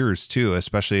couple of years too,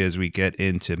 especially as we get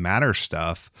into Matter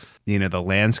stuff. The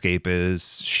landscape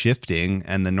is shifting,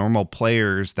 and the normal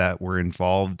players that were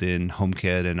involved in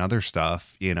HomeKit and other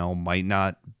stuff, might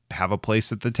not have a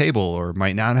place at the table or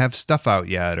might not have stuff out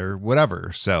yet or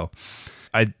whatever. So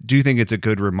I do think it's a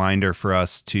good reminder for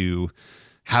us to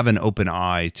have an open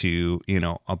eye to,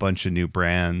 a bunch of new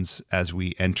brands as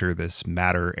we enter this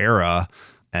Matter era,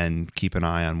 and keep an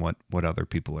eye on what other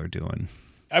people are doing.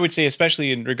 I would say,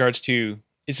 especially in regards to,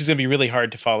 this is going to be really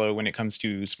hard to follow when it comes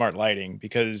to smart lighting,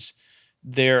 because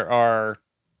there are,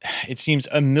 it seems,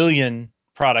 a million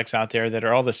products out there that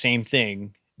are all the same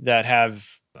thing, that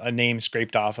have a name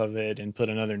scraped off of it and put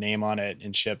another name on it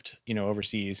and shipped,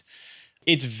 overseas.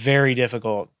 It's very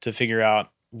difficult to figure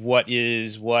out what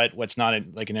is what's not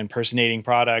like an impersonating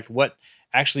product, what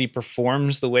actually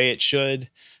performs the way it should,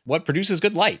 what produces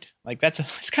good light. Like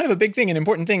it's kind of a big thing, an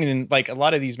important thing. And like a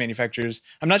lot of these manufacturers,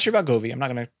 I'm not sure about Govee, I'm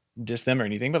not going to diss them or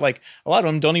anything, but like a lot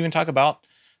of them don't even talk about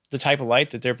the type of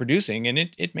light that they're producing. And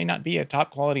it may not be a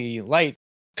top quality light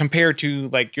compared to,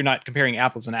 like, you're not comparing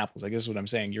apples and apples. I guess is what I'm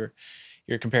saying. You're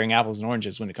comparing apples and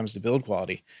oranges when it comes to build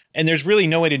quality. And there's really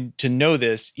no way to know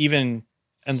this, even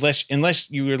unless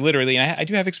you are literally, and I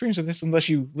do have experience with this, unless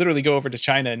you literally go over to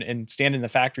China and stand in the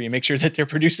factory and make sure that they're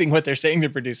producing what they're saying they're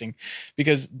producing,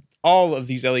 because all of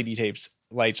these LED tapes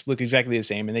lights look exactly the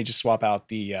same, and they just swap out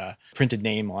the printed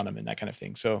name on them and that kind of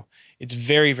thing. So it's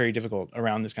very, very difficult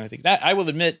around this kind of thing. I will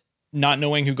admit, not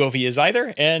knowing who Govee is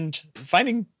either, and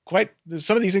finding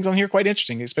some of these things on here quite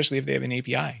interesting, especially if they have an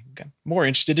API. I'm more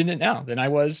interested in it now than I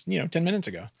was, 10 minutes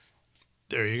ago.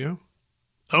 There you go.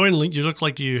 Oh, and you look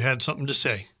like you had something to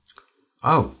say.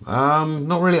 Oh,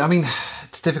 not really. I mean,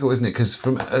 it's difficult, isn't it? Because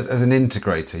as an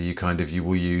integrator, you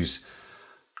will use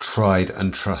tried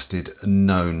and trusted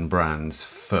known brands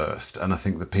first. And I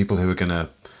think the people who are going to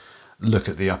look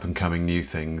at the up and coming new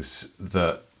things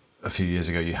that a few years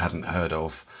ago you hadn't heard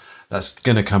of, that's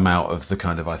going to come out of the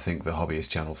kind of, I think, the hobbyist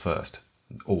channel first,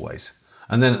 always.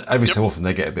 And then every so often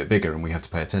they get a bit bigger and we have to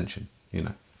pay attention,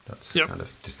 That's kind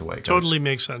of just the way it goes. Totally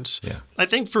makes sense. Yeah. I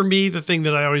think for me, the thing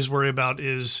that I always worry about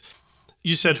is,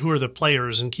 you said who are the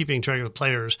players and keeping track of the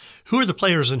players. Who are the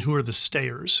players and who are the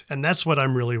stayers? And that's what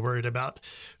I'm really worried about.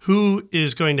 Who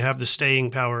is going to have the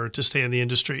staying power to stay in the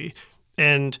industry?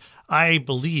 And I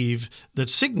believe that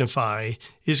Signify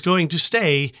is going to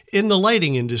stay in the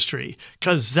lighting industry,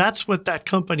 because that's what that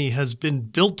company has been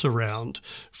built around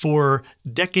for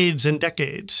decades and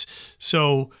decades.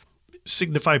 So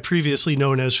Signify, previously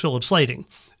known as Philips Lighting.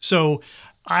 So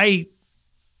I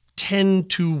tend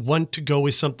to want to go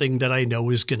with something that I know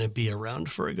is going to be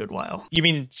around for a good while. You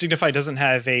mean Signify doesn't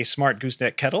have a smart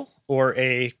gooseneck kettle or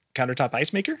a countertop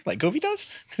ice maker like Govee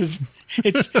does? Because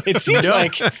it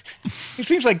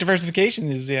seems like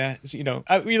diversification is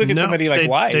we look at somebody like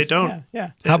Wyze. They don't.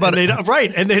 Yeah. How about they don't,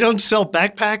 right? And they don't sell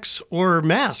backpacks or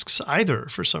masks either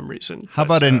for some reason. How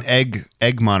about an egg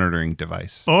monitoring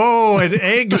device? Oh, an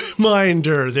egg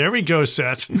minder. There we go,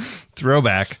 Seth.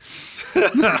 Throwback.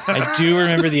 I do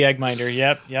remember the egg minder.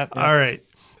 Yep. All right.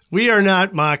 We are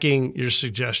not mocking your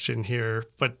suggestion here,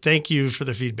 but thank you for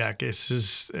the feedback.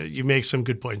 You make some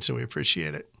good points, and we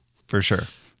appreciate it. For sure.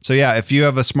 So yeah, if you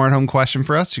have a smart home question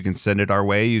for us, you can send it our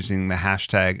way using the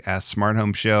hashtag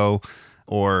AskSmartHomeShow.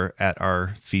 or at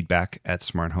our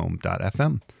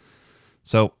feedback@smarthome.fm.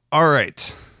 So, all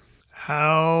right.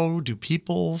 How do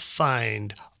people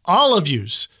find all of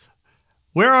yous?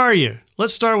 Where are you?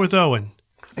 Let's start with Owen.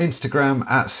 Instagram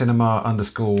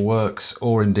 @cinema_works,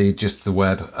 or indeed just the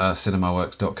web,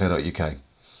 cinemaworks.co.uk.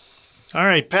 All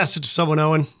right, pass it to someone,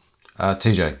 Owen.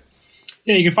 TJ.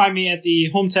 Yeah, you can find me at the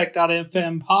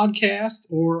hometech.fm podcast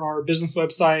or our business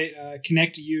website,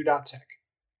 connectu.tech.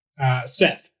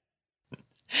 Seth.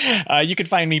 You can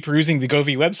find me perusing the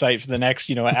Govee website for the next,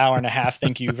 an hour and a half.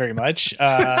 Thank you very much.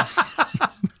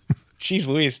 Jeez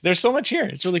Louise, there's so much here.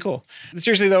 It's really cool.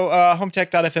 Seriously though,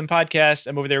 hometech.fm podcast.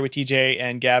 I'm over there with TJ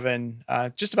and Gavin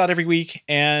just about every week.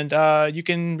 And you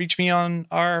can reach me on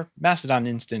our Mastodon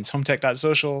instance,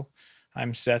 hometech.social.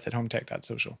 I'm Seth at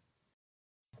hometech.social.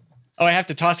 Oh, I have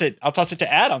to toss it. I'll toss it to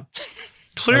Adam.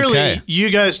 Clearly, You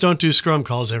guys don't do Scrum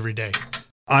calls every day.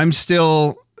 I'm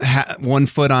still one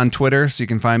foot on Twitter, so you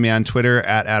can find me on Twitter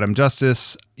at Adam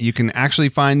Justice. You can actually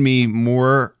find me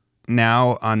more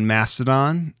now on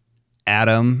Mastodon,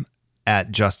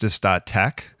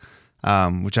 adam@justice.tech,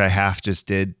 which I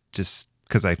did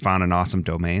because I found an awesome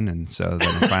domain. And so then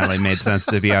it finally made sense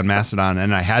to be on Mastodon,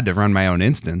 and I had to run my own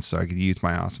instance so I could use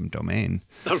my awesome domain.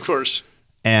 Of course.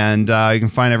 And you can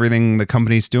find everything the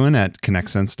company's doing at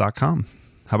connectsense.com.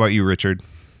 How about you, Richard?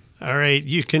 All right.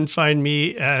 You can find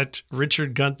me at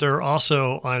Richard Gunther,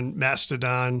 also on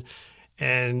Mastodon.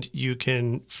 And you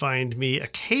can find me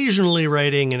occasionally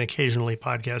writing and occasionally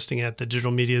podcasting at the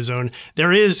Digital Media Zone.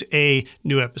 There is a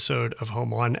new episode of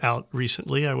Home On out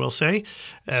recently, I will say,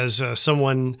 as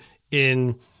someone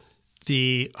in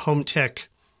the Home Tech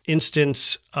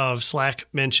instance of Slack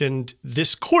mentioned,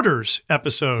 this quarter's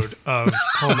episode of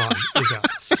Home On is out.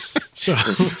 So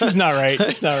it's not right.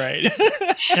 It's not right.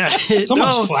 So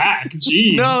much flack.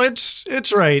 Jeez. No, it's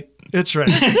right. It's right.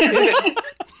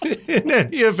 In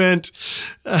any event,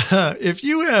 if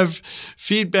you have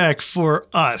feedback for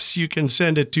us, you can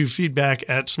send it to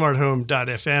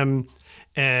feedback@smarthome.fm.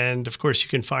 And of course, you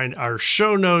can find our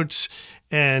show notes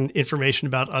and information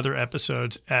about other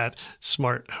episodes at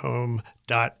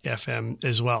smarthome.fm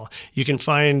as well. You can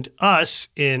find us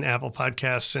in Apple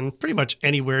Podcasts and pretty much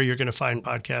anywhere you're going to find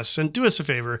podcasts. And do us a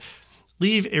favor,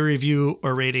 leave a review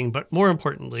or rating, but more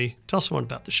importantly, tell someone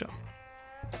about the show.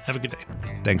 Have a good day.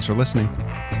 Thanks for listening.